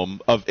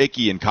film of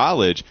Icky in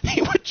college,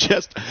 he would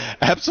just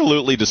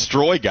absolutely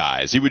destroy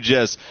guys. He would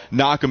just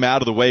knock them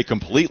out of the way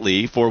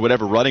completely for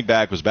whatever running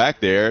back was back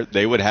there.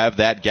 They would have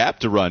that gap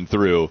to run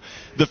through.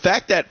 The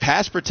fact that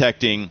pass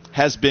protecting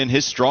has been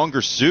his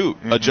stronger suit,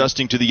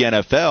 adjusting to the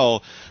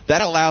NFL,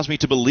 that allows me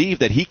to believe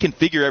that he can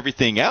figure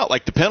everything out.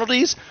 Like the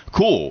penalties,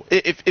 cool.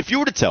 If you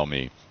were to tell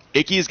me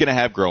Icky is going to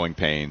have growing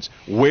pains,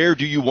 where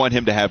do you want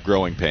him to have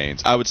growing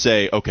pains? I would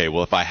say, okay,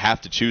 well, if I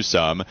have to choose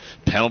some,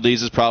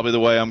 penalties is probably the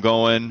way I'm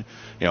going.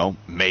 You know,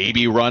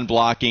 maybe run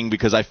blocking,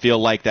 because I feel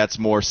like that's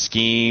more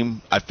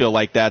scheme. I feel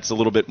like that's a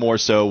little bit more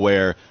so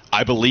where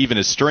I believe in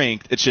his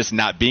strength. It's just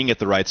not being at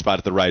the right spot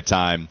at the right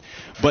time.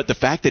 But the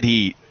fact that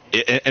the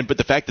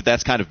fact that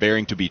that's kind of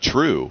bearing to be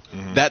true,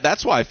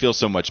 that's why I feel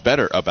so much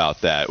better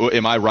about that.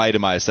 Am I right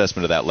in my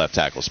assessment of that left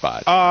tackle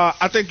spot?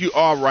 I think you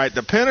are right.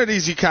 The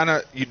penalties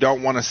you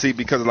don't want to see,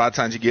 because a lot of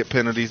times you get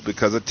penalties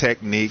because of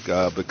technique,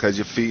 because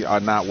your feet are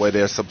not where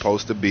they're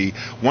supposed to be.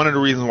 One of the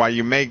reasons why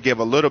you may give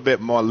a little bit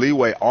more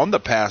leeway on the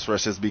pass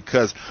rush is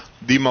because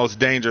the most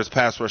dangerous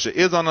pass rusher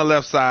is on the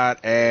left side,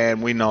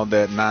 and we know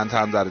that 9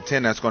 times out of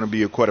 10 that's going to be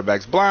your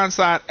quarterback's blind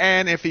side.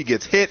 And if he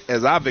gets hit,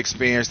 as I've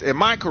experienced in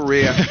my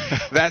career,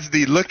 that's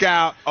the look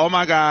out, oh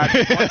my God,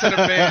 onto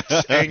the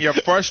bench, and you're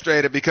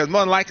frustrated because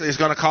more than likely it's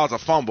going to cause a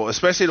fumble,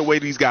 especially the way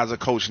these guys are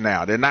coached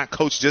now. They're not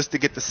coached just to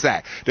get the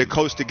sack. They're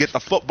coached to get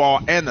the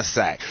football and the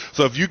sack.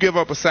 So if you give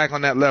up a sack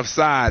on that left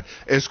side,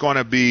 it's going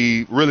to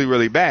be really,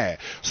 really bad.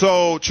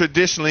 So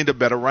traditionally, the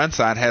better run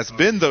side has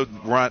been the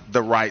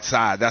right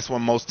side. That's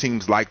when most teams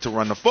like to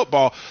run the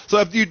football. So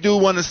if you do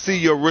want to see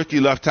your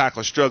rookie left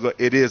tackle struggle,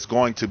 it is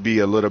going to be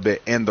a little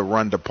bit in the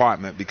run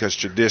department, because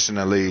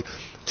traditionally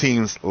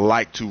teams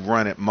like to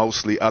run it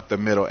mostly up the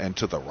middle and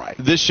to the right.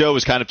 This show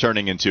is kind of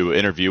turning into an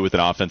interview with an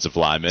offensive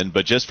lineman,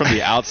 but just from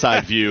the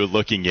outside view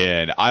looking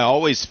in, I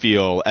always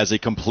feel as a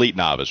complete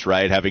novice,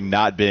 right, having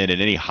not been in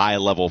any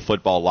high-level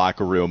football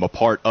locker room, a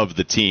part of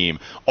the team,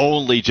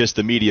 only just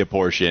the media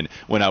portion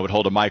when I would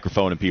hold a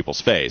microphone in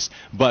people's face.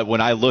 But when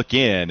I look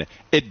in,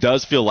 it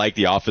does feel like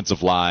the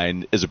offensive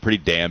line is a pretty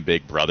damn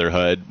big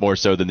brotherhood, more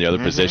so than the other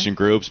position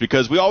groups,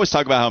 because we always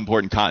talk about how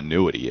important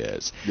continuity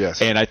is.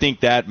 Yes. And I think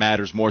that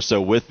matters more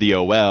so with the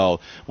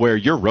OL, where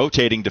you're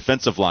rotating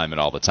defensive linemen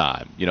all the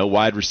time,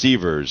 wide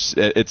receivers.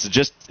 It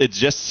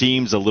just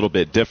seems a little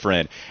bit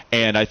different.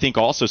 And I think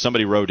also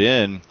somebody wrote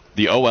in,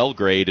 the OL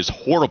grade is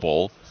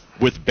horrible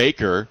with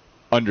Baker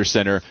under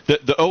center.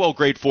 The OL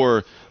grade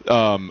for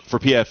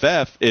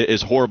PFF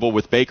is horrible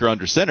with Baker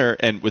under center,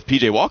 and with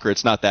PJ Walker,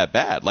 it's not that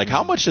bad. Like,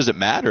 how much does it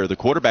matter, the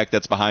quarterback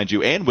that's behind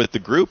you and with the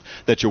group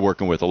that you're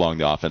working with along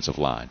the offensive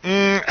line?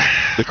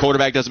 The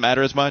quarterback doesn't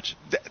matter as much?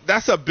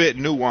 That's a bit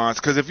nuanced,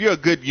 because if you're a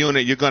good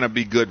unit, you're going to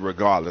be good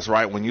regardless,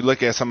 right? When you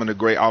look at some of the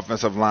great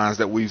offensive lines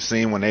that we've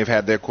seen when they've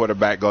had their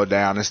quarterback go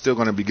down, it's still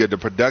going to be good. The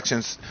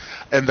productions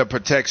and the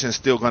protection's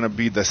still going to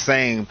be the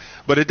same,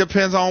 but it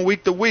depends on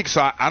week to week.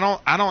 So I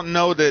don't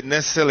know that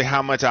necessarily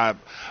how much I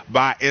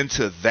buy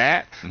into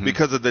that,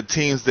 because of the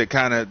teams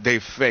that they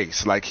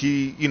face. Like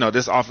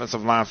this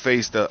offensive line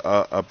faced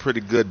a pretty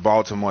good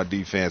Baltimore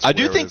defense. I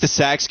do think the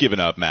sacks given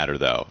up matter,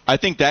 though. I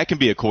think that can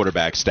be a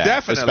quarterback stat.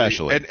 Definitely.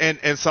 Especially. And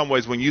in some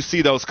ways, when you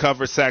see those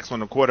cover sacks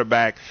when the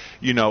quarterback,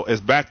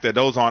 is back there,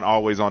 those aren't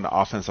always on the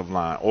offensive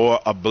line or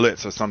a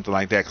blitz or something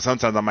like that. Because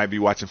sometimes I might be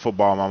watching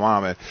football with my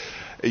mom,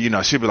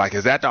 she'd be like,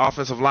 is that the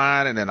offensive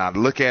line? And then I'd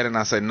look at it and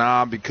I say,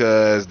 nah,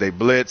 because they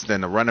blitzed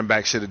and the running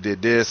back should have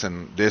did this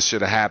and this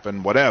should have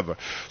happened, whatever.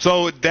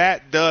 So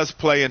that does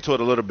play into it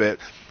a little bit.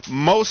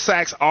 Most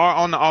sacks are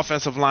on the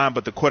offensive line,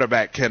 but the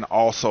quarterback can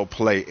also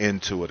play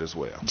into it as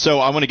well. So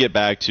I want to get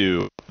back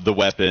to the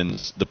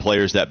weapons, the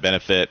players that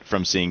benefit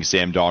from seeing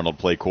Sam Darnold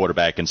play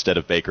quarterback instead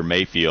of Baker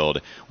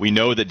Mayfield. We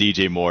know that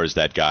DJ Moore is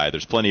that guy.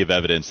 There's plenty of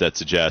evidence that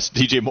suggests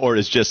DJ Moore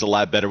is just a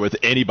lot better with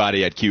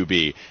anybody at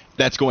QB.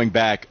 That's going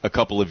back a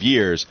couple of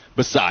years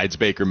besides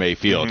Baker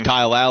Mayfield.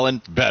 Kyle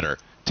Allen, better.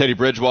 Teddy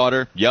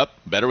Bridgewater, yep,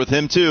 better with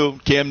him too.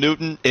 Cam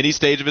Newton, any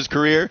stage of his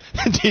career,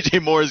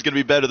 DJ Moore is going to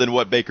be better than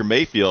what Baker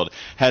Mayfield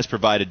has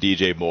provided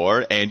DJ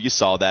Moore, and you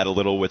saw that a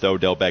little with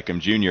Odell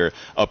Beckham Jr.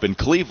 up in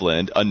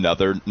Cleveland,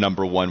 another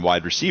number one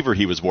wide receiver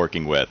he was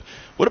working with.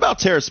 What about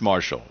Terrace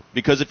Marshall?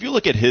 Because if you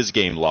look at his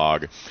game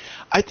log,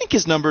 I think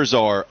his numbers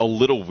are a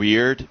little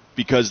weird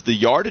because the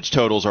yardage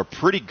totals are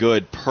pretty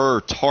good per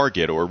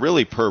target or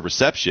really per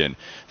reception.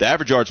 The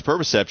average yards per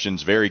reception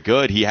is very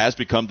good. He has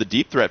become the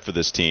deep threat for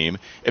this team.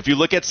 If you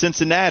look at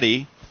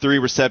Cincinnati, 3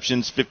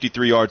 receptions,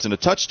 53 yards, and a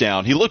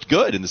touchdown. He looked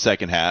good in the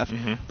second half,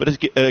 but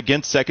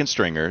against second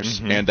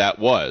stringers, and that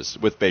was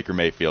with Baker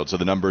Mayfield. So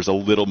the number's a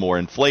little more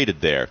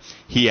inflated there.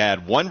 He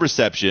had 1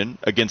 reception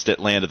against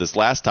Atlanta this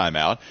last time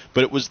out,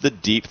 but it was the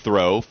deep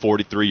throw,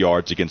 43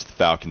 yards against the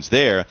Falcons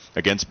there.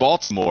 Against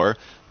Baltimore,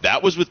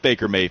 that was with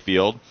Baker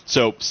Mayfield.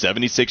 So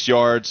 76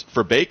 yards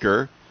for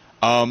Baker,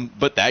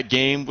 but that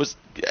game was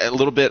a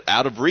little bit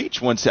out of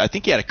reach. Once I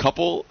think he had a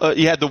couple.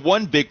 He had the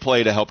one big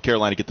play to help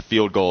Carolina get the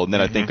field goal, and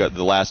then I think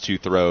the last 2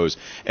 throws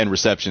and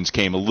receptions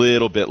came a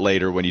little bit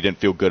later when you didn't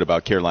feel good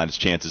about Carolina's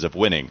chances of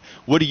winning.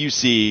 What do you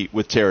see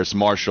with Terrace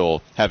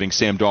Marshall having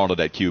Sam Darnold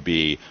at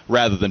QB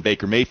rather than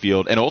Baker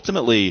Mayfield? And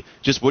ultimately,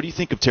 just what do you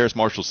think of Terrace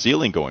Marshall's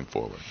ceiling going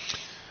forward?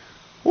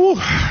 Ooh,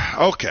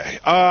 okay.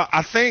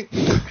 I think.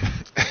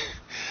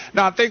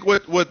 I think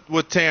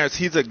with Terrace,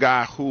 he's a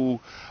guy who,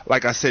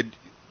 like I said,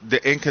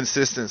 the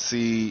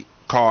inconsistency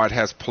card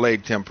has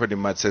plagued him pretty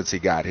much since he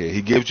got here.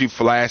 He gives you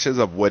flashes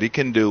of what he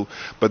can do,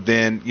 but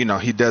then,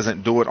 he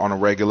doesn't do it on a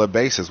regular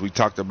basis. We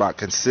talked about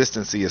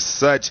consistency is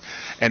such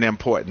an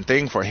important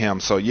thing for him.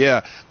 So,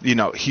 yeah,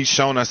 he's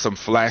shown us some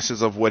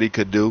flashes of what he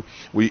could do.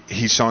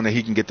 He's shown that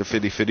he can get the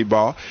 50-50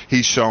 ball.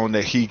 He's shown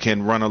that he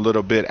can run a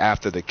little bit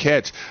after the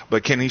catch,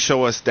 but can he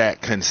show us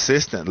that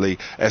consistently,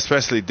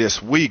 especially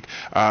this week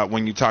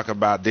when you talk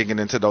about digging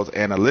into those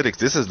analytics?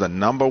 This is the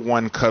number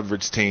 1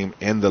 coverage team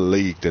in the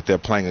league that they're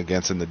playing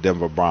against in the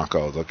Denver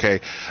Broncos, okay?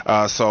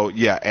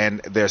 And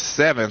they're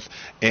 7th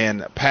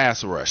in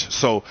pass rush.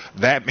 So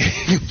that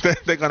means that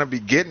they're going to be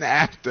getting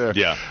after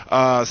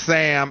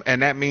Sam,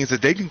 and that means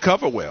that they can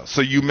cover well.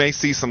 So you may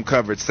see some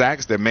coverage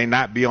sacks that may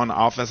not be on the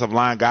offensive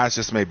line. Guys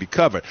just may be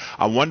covered.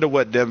 I wonder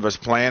what Denver's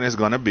plan is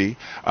going to be.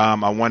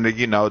 I wonder,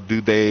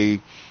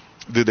 do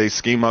they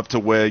scheme up to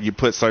where you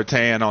put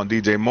Surtain on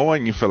DJ Moore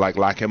and you feel like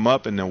lock him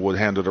up and then we'll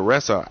handle the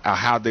rest, or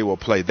how they will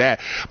play that.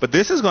 But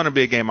this is going to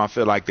be a game I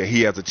feel like that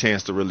he has a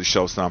chance to really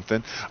show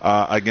something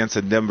against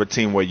a Denver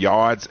team where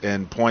yards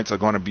and points are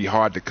going to be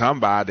hard to come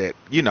by, that,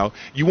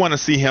 you want to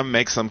see him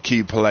make some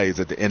key plays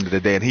at the end of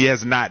the day. And he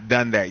has not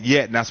done that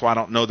yet, and that's why I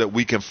don't know that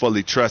we can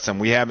fully trust him.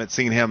 We haven't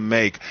seen him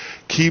make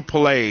key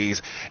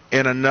plays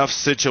in enough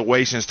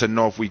situations to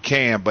know if we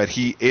can, but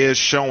he is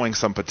showing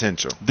some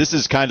potential. This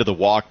is kind of the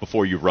walk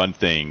before you run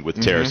thing with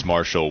Terrace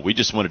Marshall. We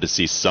just wanted to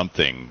see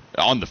something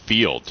on the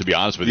field, to be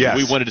honest with you.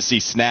 We wanted to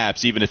see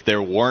snaps, even if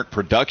there weren't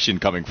production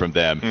coming from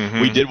them.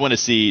 We did want to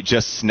see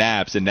just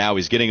snaps, and now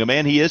he's getting them,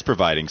 and he is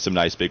providing some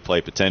nice big play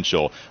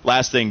potential.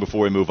 Last thing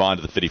before we move on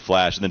to the Fitty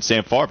Flash, and then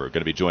Sam Farber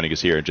going to be joining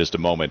us here in just a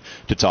moment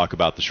to talk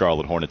about the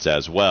Charlotte Hornets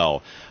as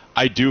well.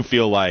 I do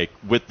feel like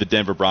with the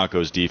Denver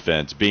Broncos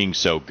defense being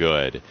so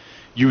good,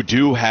 you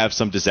do have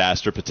some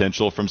disaster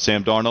potential from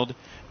Sam Darnold.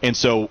 And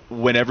so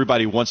when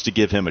everybody wants to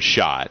give him a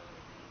shot,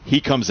 he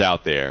comes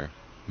out there,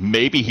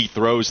 maybe he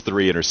throws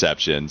 3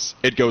 interceptions,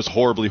 it goes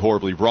horribly,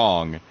 horribly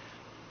wrong.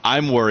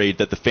 I'm worried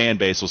that the fan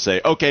base will say,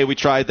 okay, we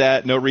tried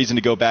that, no reason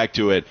to go back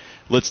to it.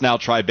 Let's now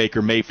try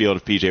Baker Mayfield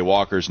if P.J.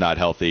 Walker's not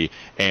healthy,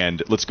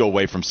 and let's go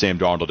away from Sam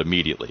Darnold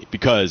immediately.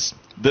 Because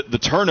the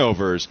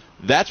turnovers,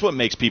 that's what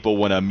makes people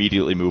want to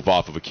immediately move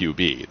off of a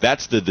QB.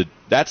 That's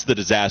the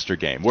disaster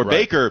game. Where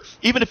Baker,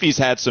 even if he's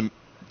had some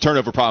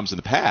turnover problems in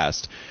the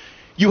past,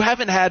 you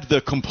haven't had the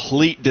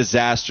complete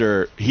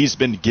disaster he's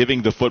been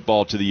giving the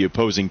football to the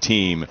opposing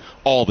team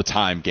all the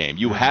time game.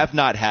 You have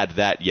not had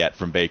that yet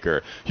from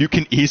Baker. You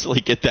can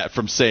easily get that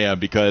from Sam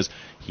because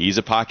he's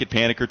a pocket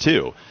panicker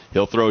too.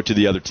 He'll throw it to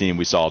the other team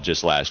we saw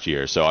just last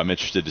year. So I'm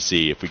interested to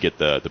see if we get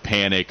the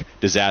panic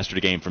disaster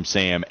game from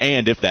Sam.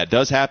 And if that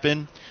does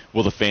happen,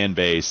 will the fan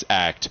base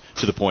act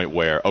to the point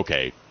where,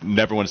 okay,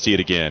 never want to see it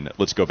again,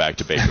 let's go back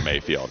to Baker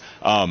Mayfield.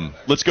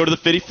 Let's go to the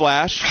Fitty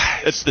Flash.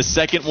 It's the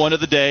second one of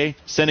the day,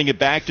 sending it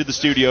back to the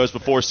studios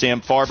before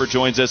Sam Farber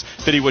joins us.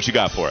 Fitty, what you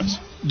got for us?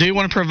 Do you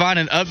want to provide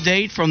an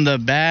update from the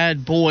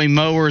Bad Boy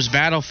Mowers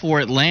battle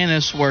for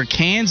Atlantis, where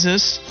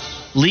Kansas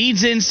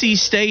leads NC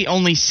State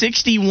only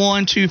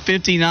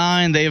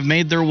 61-59. They have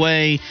made their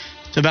way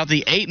to about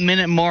the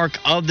 8-minute mark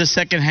of the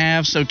second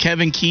half. So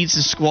Kevin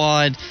Keats'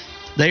 squad,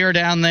 they are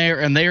down there,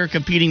 and they are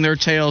competing their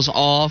tails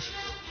off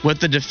with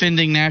the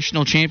defending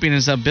national champion.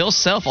 As Bill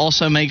Self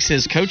also makes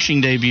his coaching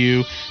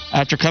debut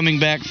after coming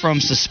back from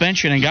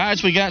suspension. And,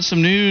 guys, we got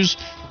some news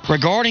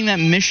regarding that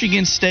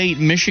Michigan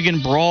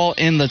State-Michigan brawl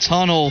in the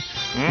tunnel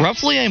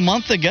roughly a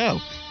month ago.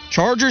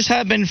 Charges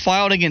have been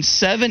filed against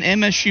 7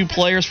 MSU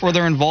players for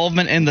their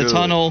involvement in the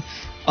tunnel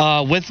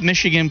with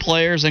Michigan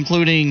players,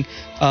 including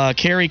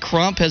Kerry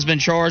Crump has been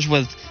charged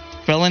with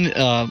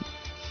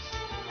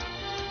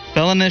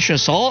felonish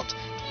assault.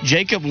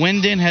 Jacob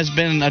Winden has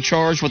been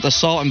charged with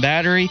assault and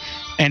battery,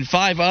 and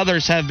 5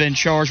 others have been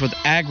charged with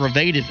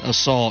aggravated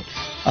assault.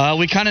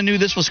 We kind of knew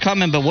this was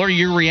coming, but what are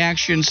your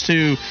reactions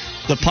to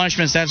the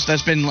punishments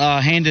that's been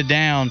handed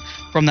down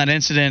from that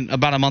incident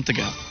about a month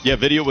ago? Yeah,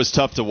 video was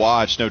tough to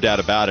watch, no doubt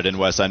about it. And,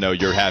 Wes, I know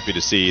you're happy to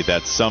see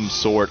that some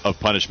sort of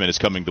punishment is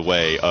coming the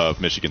way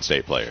of Michigan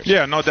State players.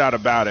 Yeah, no doubt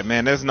about it,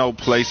 man. There's no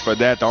place for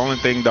that. The only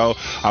thing, though,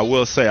 I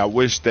will say I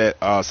wish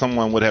that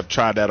someone would have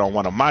tried that on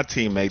one of my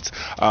teammates.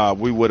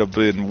 We would have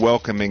been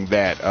welcoming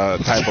that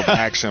type of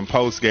action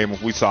post-game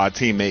if we saw a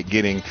teammate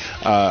getting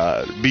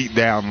beat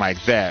down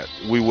like that.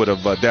 We would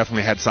have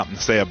definitely had something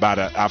to say about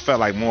it. I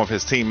felt like more of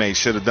his teammates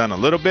should have done a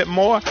little bit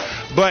more.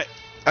 But,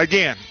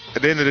 again,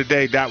 at the end of the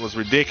day, that was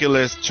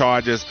ridiculous.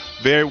 Charges,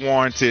 very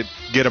warranted.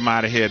 Get them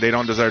out of here. They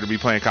don't deserve to be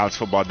playing college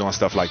football doing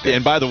stuff like that.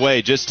 And by the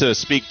way, just to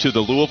speak to the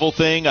Louisville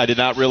thing, I did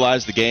not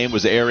realize the game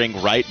was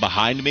airing right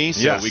behind me,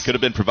 so we could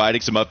have been providing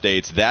some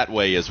updates that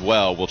way as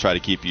well. We'll try to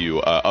keep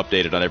you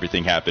updated on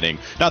everything happening.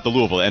 Not the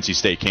Louisville, NC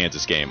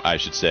State-Kansas game, I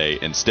should say,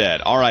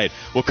 instead. All right,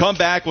 we'll come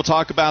back. We'll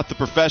talk about the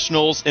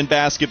professionals in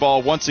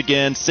basketball once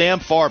again. Sam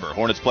Farber,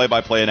 Hornets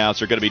play-by-play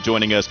announcer, going to be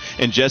joining us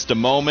in just a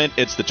moment.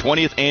 It's the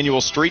 20th annual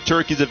Street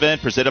Turkeys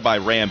event presented by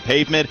Ram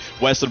Pavement.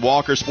 Wes and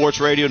Walker, Sports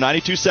Radio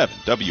 92.7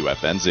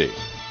 WFNZ.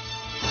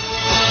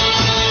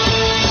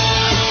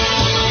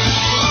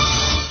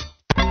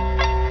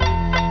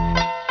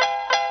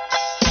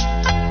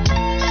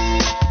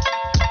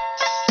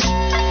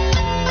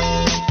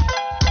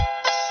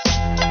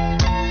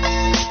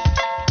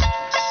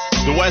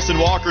 The Wes and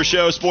Walker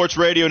Show, Sports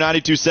Radio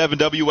 92.7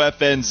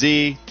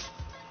 WFNZ.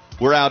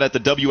 We're out at the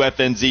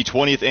WFNZ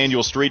 20th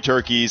Annual Street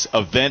Turkeys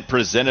event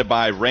presented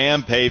by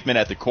Ram Pavement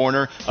at the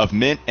corner of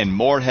Mint and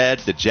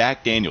Moorhead, the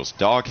Jack Daniels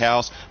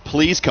Doghouse.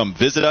 Please come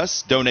visit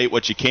us. Donate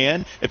what you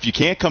can. If you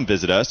can't come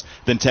visit us,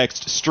 then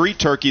text Street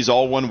Turkeys,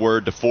 all one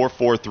word, to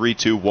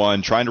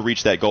 44321, trying to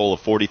reach that goal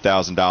of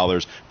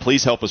 $40,000.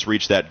 Please help us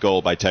reach that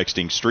goal by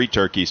texting Street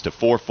Turkeys to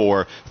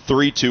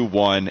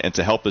 44321. And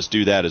to help us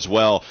do that as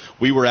well,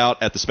 we were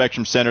out at the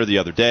Spectrum Center the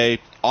other day.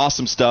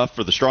 Awesome stuff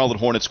for the Charlotte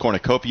Hornets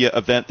Cornucopia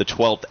event, the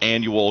 12th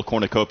annual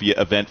Cornucopia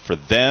event for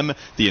them.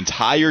 The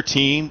entire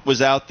team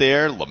was out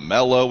there.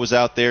 LaMelo was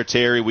out there.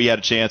 Terry, we had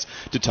a chance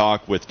to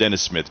talk with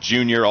Dennis Smith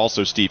Jr.,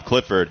 also Steve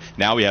Clifford.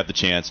 Now we have the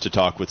chance to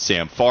talk with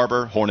Sam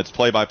Farber, Hornets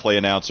play-by-play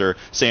announcer.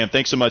 Sam,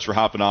 thanks so much for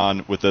hopping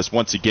on with us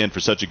once again for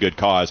such a good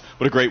cause.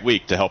 What a great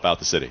week to help out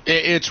the city.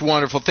 It's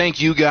wonderful.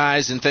 Thank you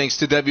guys, and thanks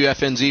to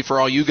WFNZ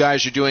for all you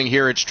guys are doing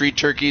here at Street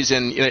Turkeys.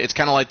 And it's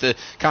kind of like the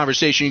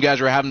conversation you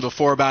guys were having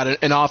before about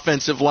an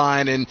offensive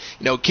line and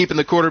keeping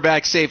the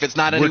quarterback safe. It's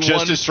not any We're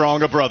just as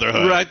strong a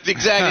brotherhood. Right,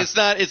 exactly.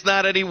 It's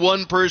not any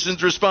one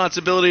person's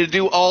responsibility to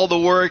do all the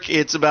work.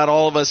 It's about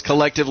all of us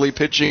collectively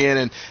pitching in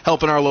and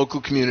helping our local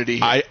community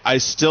here. I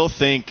still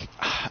think,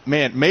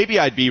 man, maybe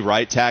I'd be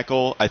right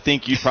tackle. I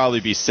think you'd probably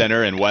be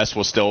center, and Wes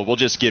we'll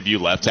just give you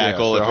left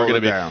tackle if we're going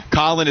to be down.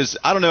 Colin is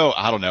I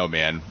don't know,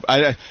 man.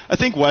 I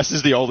think Wes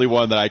is the only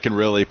one that I can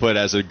really put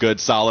as a good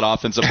solid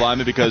offensive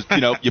lineman because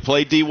you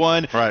play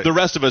D1. Right. The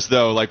rest of us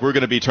though, like we're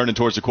going to be turning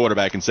towards the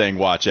quarterback and saying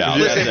watch out.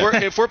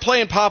 Listen, if we're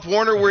playing Pop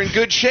Warner, we're in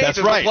good shape. That's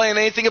if right. we're playing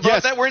anything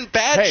above that, we're in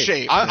bad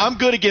shape. I'm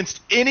good against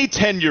any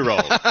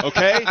 10-year-old,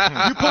 okay?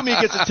 You put me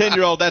against a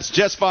 10-year-old, that's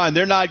just fine.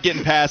 They're not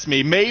getting past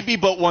me, maybe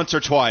but once or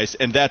twice,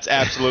 and that's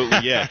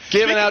absolutely it.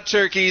 Giving out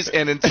turkeys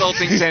and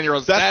insulting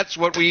 10-year-olds, that's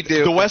what we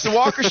do. The Wes and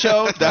Walker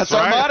Show, that's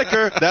our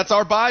moniker. That's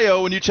our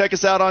bio when you check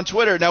us out on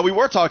Twitter. Now, we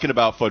were talking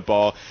about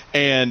football,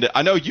 and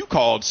I know you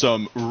called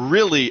some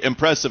really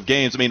impressive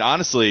games. I mean,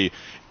 honestly,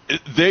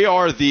 they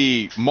are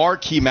the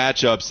marquee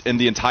matchups in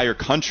the entire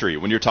country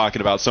when you're talking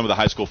about some of the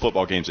high school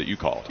football games that you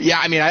called. Yeah,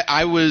 I mean,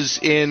 I was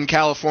in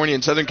California,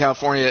 in Southern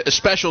California, a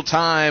special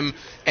time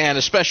and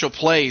a special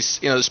place.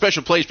 A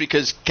special place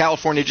because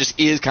California just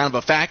is kind of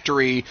a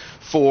factory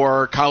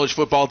for college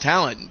football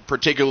talent,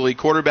 particularly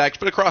quarterbacks,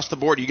 but across the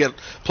board. You get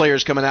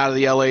players coming out of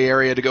the L.A.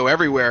 area to go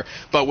everywhere.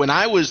 But when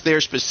I was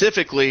there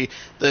specifically,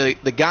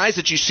 the guys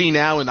that you see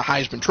now in the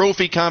Heisman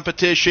Trophy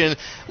competition,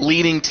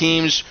 leading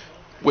teams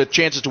with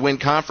chances to win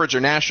conference or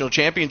national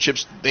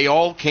championships, they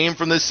all came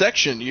from this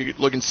section. You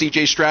look at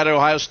C.J. Stroud at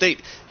Ohio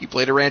State. He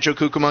played at Rancho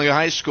Cucamonga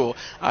High School.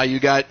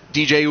 You got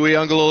DJ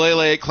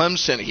Uiagalelei at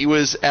Clemson. He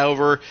was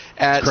over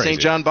at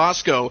St. John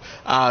Bosco.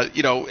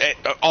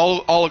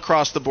 All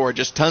across the board,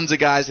 just tons of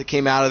guys that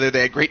came out of there.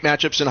 They had great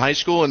matchups in high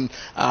school, and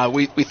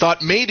we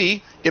thought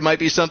maybe it might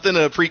be something,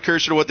 a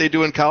precursor to what they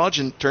do in college,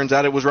 and turns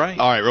out it was right.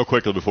 All right, real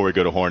quickly before we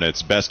go to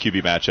Hornets, best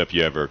QB matchup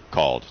you ever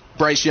called?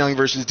 Bryce Young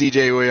versus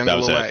DJ Uyunglele. That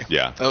was it,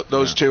 yeah.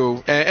 Those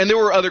two. And there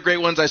were other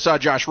great ones. I saw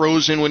Josh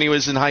Rosen when he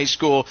was in high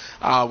school.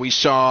 We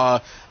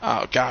saw,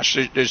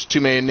 there's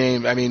too many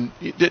names. I mean,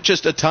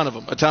 just a ton of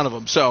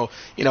them. So,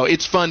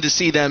 it's fun to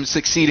see them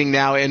succeeding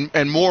now.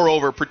 And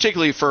moreover,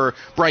 particularly for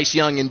Bryce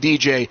Young and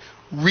DJ,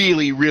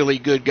 really, really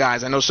good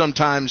guys. I know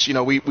sometimes,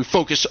 we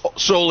focus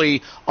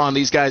solely on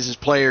these guys as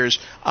players,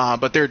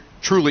 but they're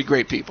truly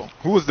great people.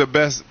 Who was the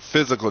best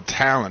physical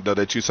talent, though,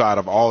 that you saw out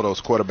of all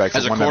those quarterbacks?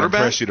 As a one quarterback? That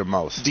impressed you the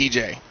most?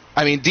 DJ.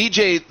 I mean,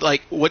 DJ,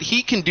 like, what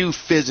he can do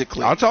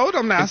physically. I told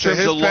him now. His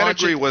pedigree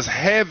launching, was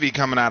heavy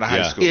coming out of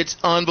high school. It's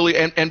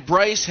unbelievable. And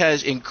Bryce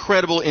has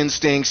incredible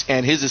instincts,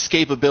 and his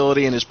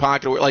escapability in his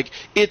pocket. Like,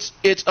 it's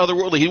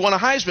otherworldly. He won a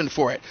Heisman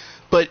for it.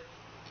 But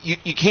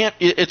you can't.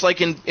 It's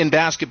like in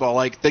basketball.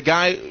 Like the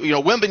guy,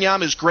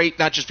 Wembanyama is great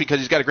not just because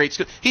he's got a great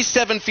skill. He's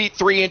 7 feet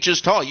 3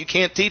 inches tall. You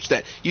can't teach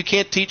that. You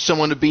can't teach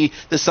someone to be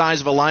the size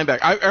of a linebacker.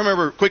 I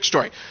remember, quick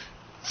story.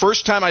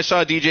 First time I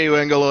saw DJ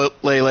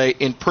Uyunglele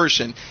in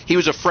person, he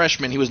was a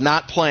freshman. He was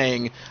not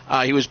playing.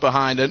 He was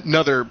behind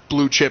another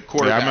blue chip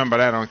quarterback. Yeah, I remember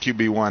that on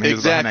QB1. He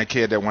was behind that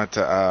kid that went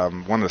to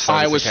one of the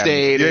Iowa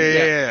State.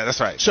 Yeah, that's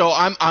right. So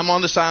I'm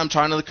on the side. I'm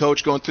talking to the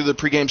coach, going through the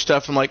pregame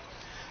stuff. I'm like,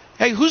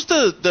 hey, who's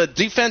the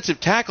defensive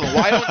tackle?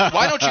 Why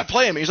don't you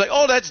play him? He's like,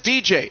 oh, that's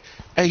DJ.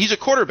 And he's a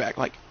quarterback.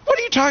 Like, what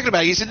are you talking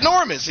about? He's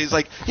enormous. He's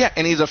like, yeah,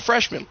 and he's a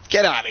freshman.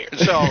 Get out of here.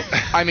 So,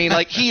 I mean,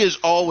 like, he has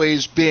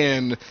always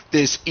been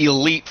this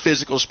elite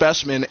physical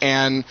specimen.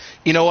 And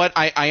you know what?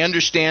 I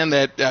understand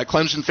that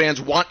Clemson fans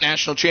want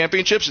national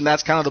championships, and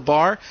that's kind of the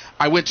bar.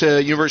 I went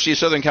to University of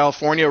Southern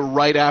California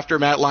right after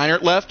Matt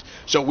Leinart left,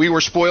 so we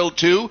were spoiled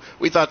too.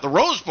 We thought the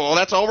Rose Bowl,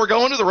 that's all we're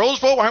going to, the Rose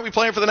Bowl? Why aren't we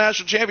playing for the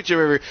national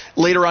championship?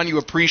 Later on, you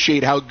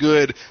appreciate how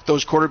good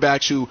those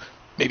quarterbacks who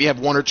maybe have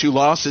one or two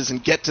losses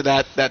and get to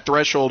that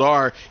threshold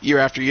are year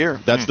after year.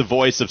 That's the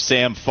voice of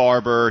Sam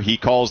Farber. He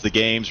calls the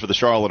games for the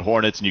Charlotte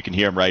Hornets, and you can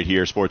hear him right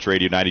here, Sports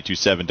Radio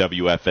 92.7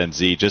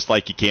 WFNZ, just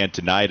like you can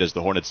tonight as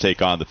the Hornets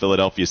take on the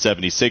Philadelphia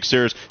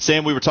 76ers.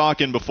 Sam, we were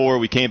talking before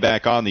we came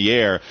back on the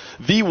air.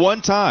 The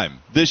one time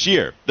this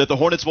year that the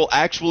Hornets will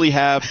actually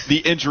have the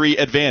injury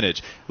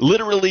advantage.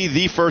 Literally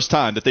the first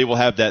time that they will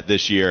have that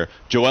this year.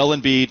 Joel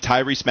Embiid,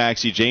 Tyrese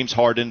Maxey, James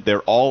Harden,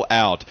 they're all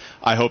out.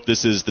 I hope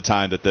this is the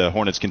time that the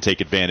Hornets can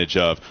take advantage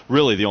of.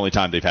 Really the only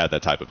time they've had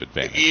that type of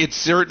advantage. It's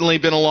certainly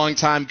been a long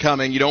time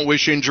coming. You don't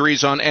wish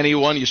injuries on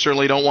anyone. You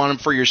certainly don't want them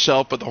for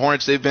yourself. But the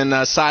Hornets, they've been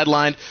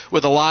sidelined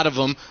with a lot of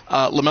them.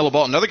 LaMelo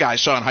Ball, another guy I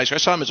saw in high school. I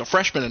saw him as a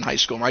freshman in high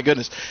school. My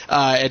goodness.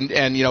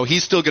 And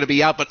he's still going to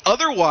be out. But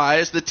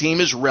otherwise, the team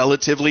is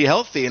relatively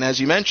healthy. And as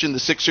you mentioned, the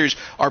Sixers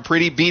are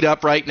pretty beat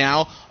up right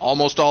now.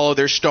 Almost all of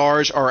their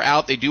stars are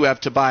out. They do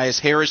have Tobias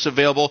Harris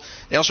available.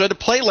 They also had to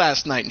play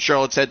last night, and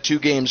Charlotte's had 2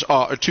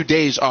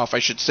 days off, I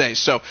should say.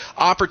 So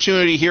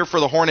opportunity here for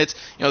the Hornets.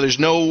 There's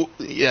no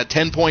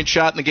 10-point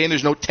shot in the game.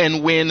 There's no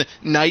 10-win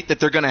night that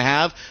they're going to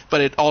have,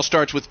 but it all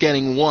starts with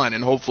getting one,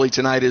 and hopefully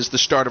tonight is the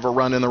start of a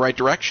run in the right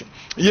direction.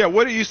 Yeah,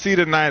 what do you see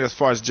tonight as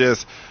far as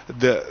just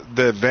the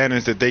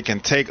advantage that they can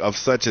take of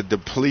such a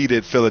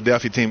depleted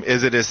Philadelphia team?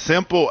 Is it as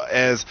simple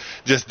as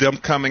just them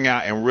coming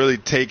out and really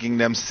taking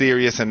them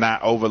serious and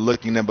not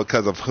overlooking them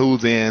because of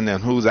who's in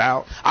and who's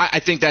out? I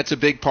think that's a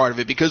big part of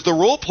it, because the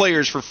role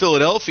players for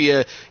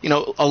Philadelphia,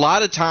 a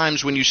lot of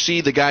times when you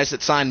see the guys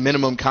that sign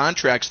minimum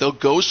contracts, they'll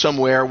go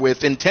somewhere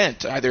with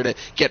intent, either to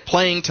get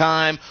playing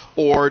time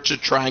or to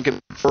try and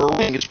confer a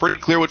ring. It's pretty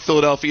clear what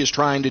Philadelphia is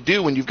trying to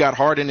do. When you've got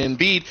Harden and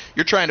Embiid,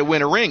 you're trying to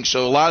win a ring.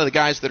 So a lot of the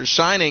guys that are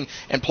signing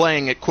and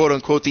playing at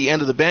quote-unquote the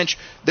end of the bench,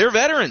 they're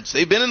veterans.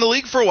 They've been in the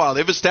league for a while.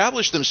 They've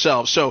established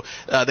themselves. So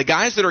the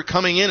guys that are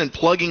coming in and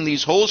plugging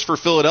these holes for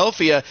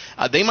Philadelphia,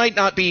 they might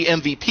not be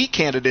MVP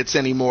candidates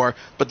anymore,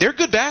 but they're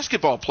good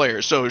basketball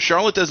players. So if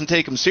Charlotte doesn't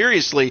take them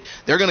seriously,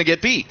 they're going to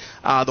get beat.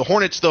 The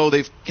Hornets, though,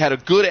 they've had a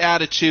good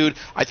attitude.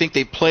 I think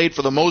they've played,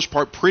 for the most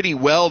part, pretty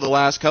well the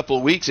last couple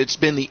of weeks. It's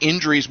been the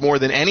injuries more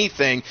than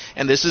anything,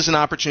 and this is an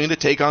opportunity to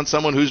take on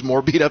someone who's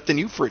more beat up than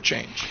you for a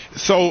change.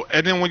 So,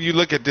 and then when you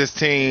look at this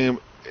team,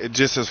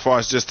 just as far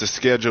as just the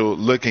schedule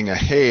looking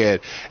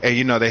ahead,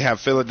 and they have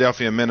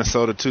Philadelphia and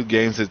Minnesota, 2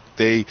 games that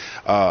they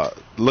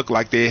look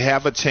like they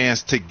have a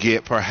chance to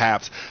get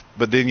perhaps,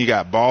 but then you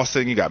got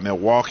Boston, you got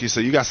Milwaukee, so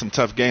you got some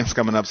tough games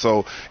coming up.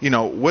 So,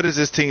 what does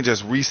this team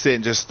just reset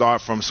and just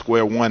start from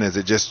square one? Is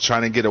it just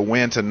trying to get a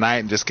win tonight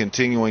and just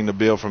continuing to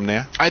build from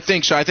there? I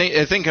think so. I think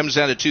it comes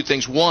down to 2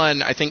 things.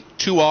 One, I think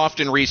too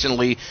often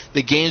recently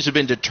the games have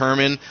been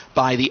determined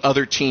by the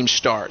other team's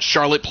stars.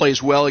 Charlotte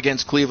plays well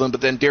against Cleveland,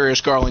 but then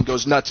Darius Garland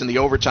goes nuts in the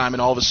overtime,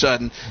 and all of a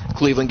sudden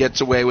Cleveland gets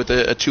away with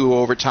a 2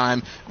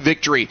 overtime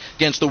victory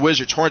against the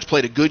Wizards. Hornets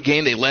played a good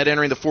game. They led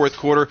entering the fourth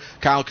quarter.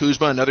 Kyle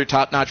Kuzma, another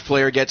top-notch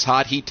player, gets hot.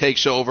 hot, he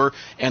takes over,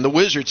 and the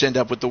Wizards end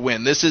up with the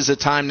win. This is a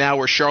time now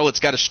where Charlotte's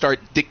got to start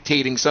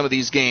dictating some of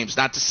these games.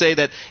 Not to say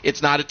that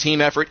it's not a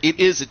team effort. It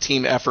is a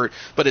team effort,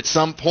 but at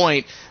some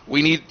point,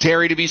 we need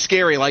Terry to be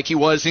scary like he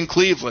was in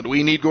Cleveland.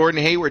 We need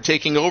Gordon Hayward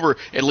taking over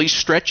at least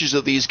stretches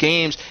of these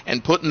games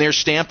and putting their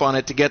stamp on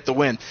it to get the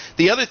win.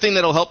 The other thing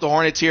that will help the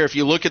Hornets here, if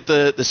you look at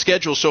the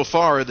schedule so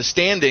far, or the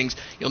standings,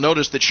 you'll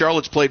notice that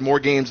Charlotte's played more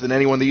games than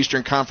anyone in the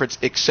Eastern Conference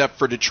except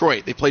for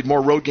Detroit. They played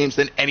more road games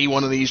than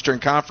anyone in the Eastern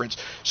Conference.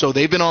 So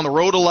they've been on the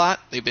road a lot.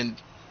 They've been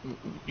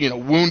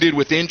wounded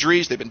with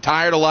injuries. They've been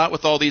tired a lot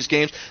with all these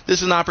games. This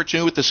is an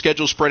opportunity with the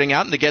schedule spreading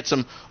out and to get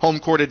some home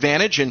court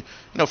advantage. And,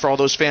 for all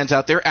those fans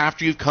out there,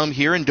 after you've come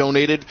here and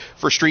donated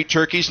for street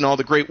turkeys and all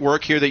the great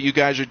work here that you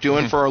guys are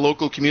doing for our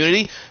local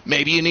community,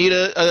 maybe you need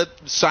a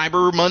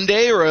Cyber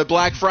Monday or a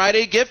Black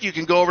Friday gift. You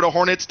can go over to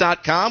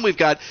Hornets.com. We've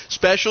got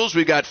specials.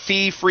 We've got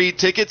fee-free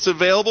tickets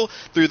available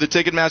through the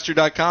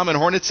Ticketmaster.com and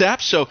Hornets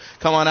app. So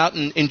come on out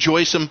and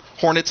enjoy some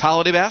Hornets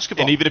holiday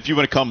basketball. And even if you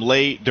want to come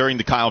late during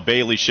the Kyle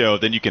Bailey show,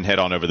 then you can head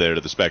on over there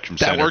to the Spectrum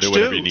Center. Do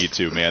whatever you need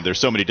to, man. There's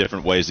so many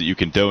different ways that you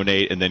can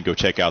donate and then go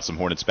check out some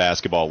Hornets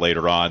basketball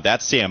later on.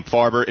 That's Sam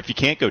Farber. If you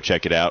can't go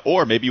check it out,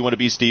 or maybe you want to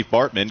be Steve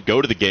Bartman,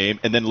 go to the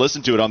game and then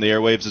listen to it on the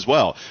airwaves as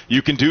well.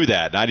 You can do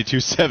that.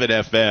 92.7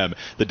 FM,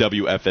 the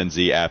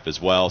WFNZ app as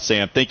well.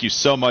 Sam, thank you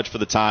so much for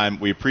the time.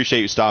 We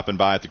appreciate you stopping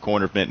by at the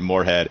corner of Mint and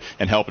Moorhead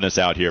and helping us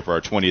out here for our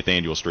 20th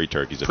annual Street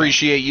Turkeys event.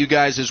 Appreciate you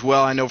guys as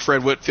well. I know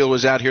Fred Whitfield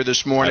was out here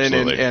this morning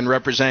and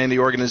representing the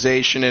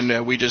organization,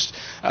 and we just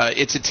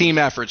it's a team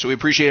effort, so we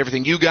appreciate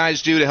everything you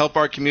guys do to help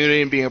our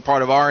community and being a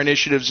part of our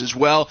initiatives as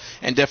well,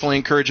 and definitely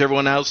encourage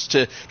everyone else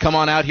to come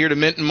on out here to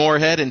Mint and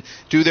Moorhead and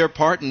do their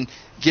part and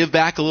give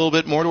back a little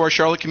bit more to our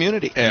Charlotte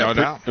community.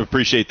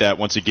 Appreciate that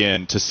once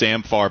again to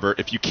Sam Farber.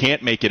 If you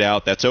can't make it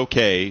out, that's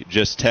okay.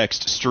 Just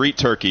text Street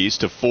Turkeys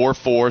to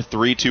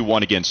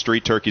 44321. Again,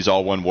 Street Turkeys,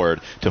 all one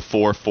word, to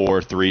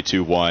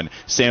 44321.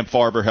 Sam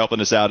Farber helping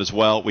us out as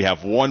well. We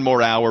have one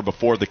more hour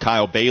before the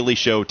Kyle Bailey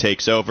Show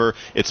takes over.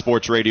 It's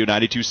Sports Radio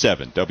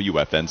 92.7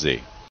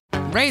 WFNZ.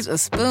 Raise a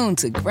spoon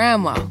to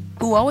Grandma,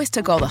 who always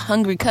took all the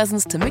hungry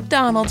cousins to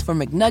McDonald's for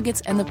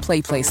McNuggets and the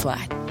Play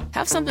Slide.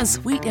 Have something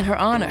sweet in her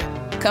honor.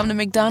 Come to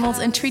McDonald's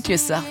and treat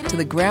yourself to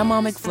the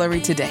Grandma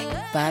McFlurry today.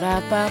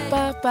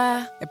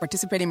 Ba-da-ba-ba-ba. At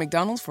participating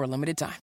McDonald's for a limited time.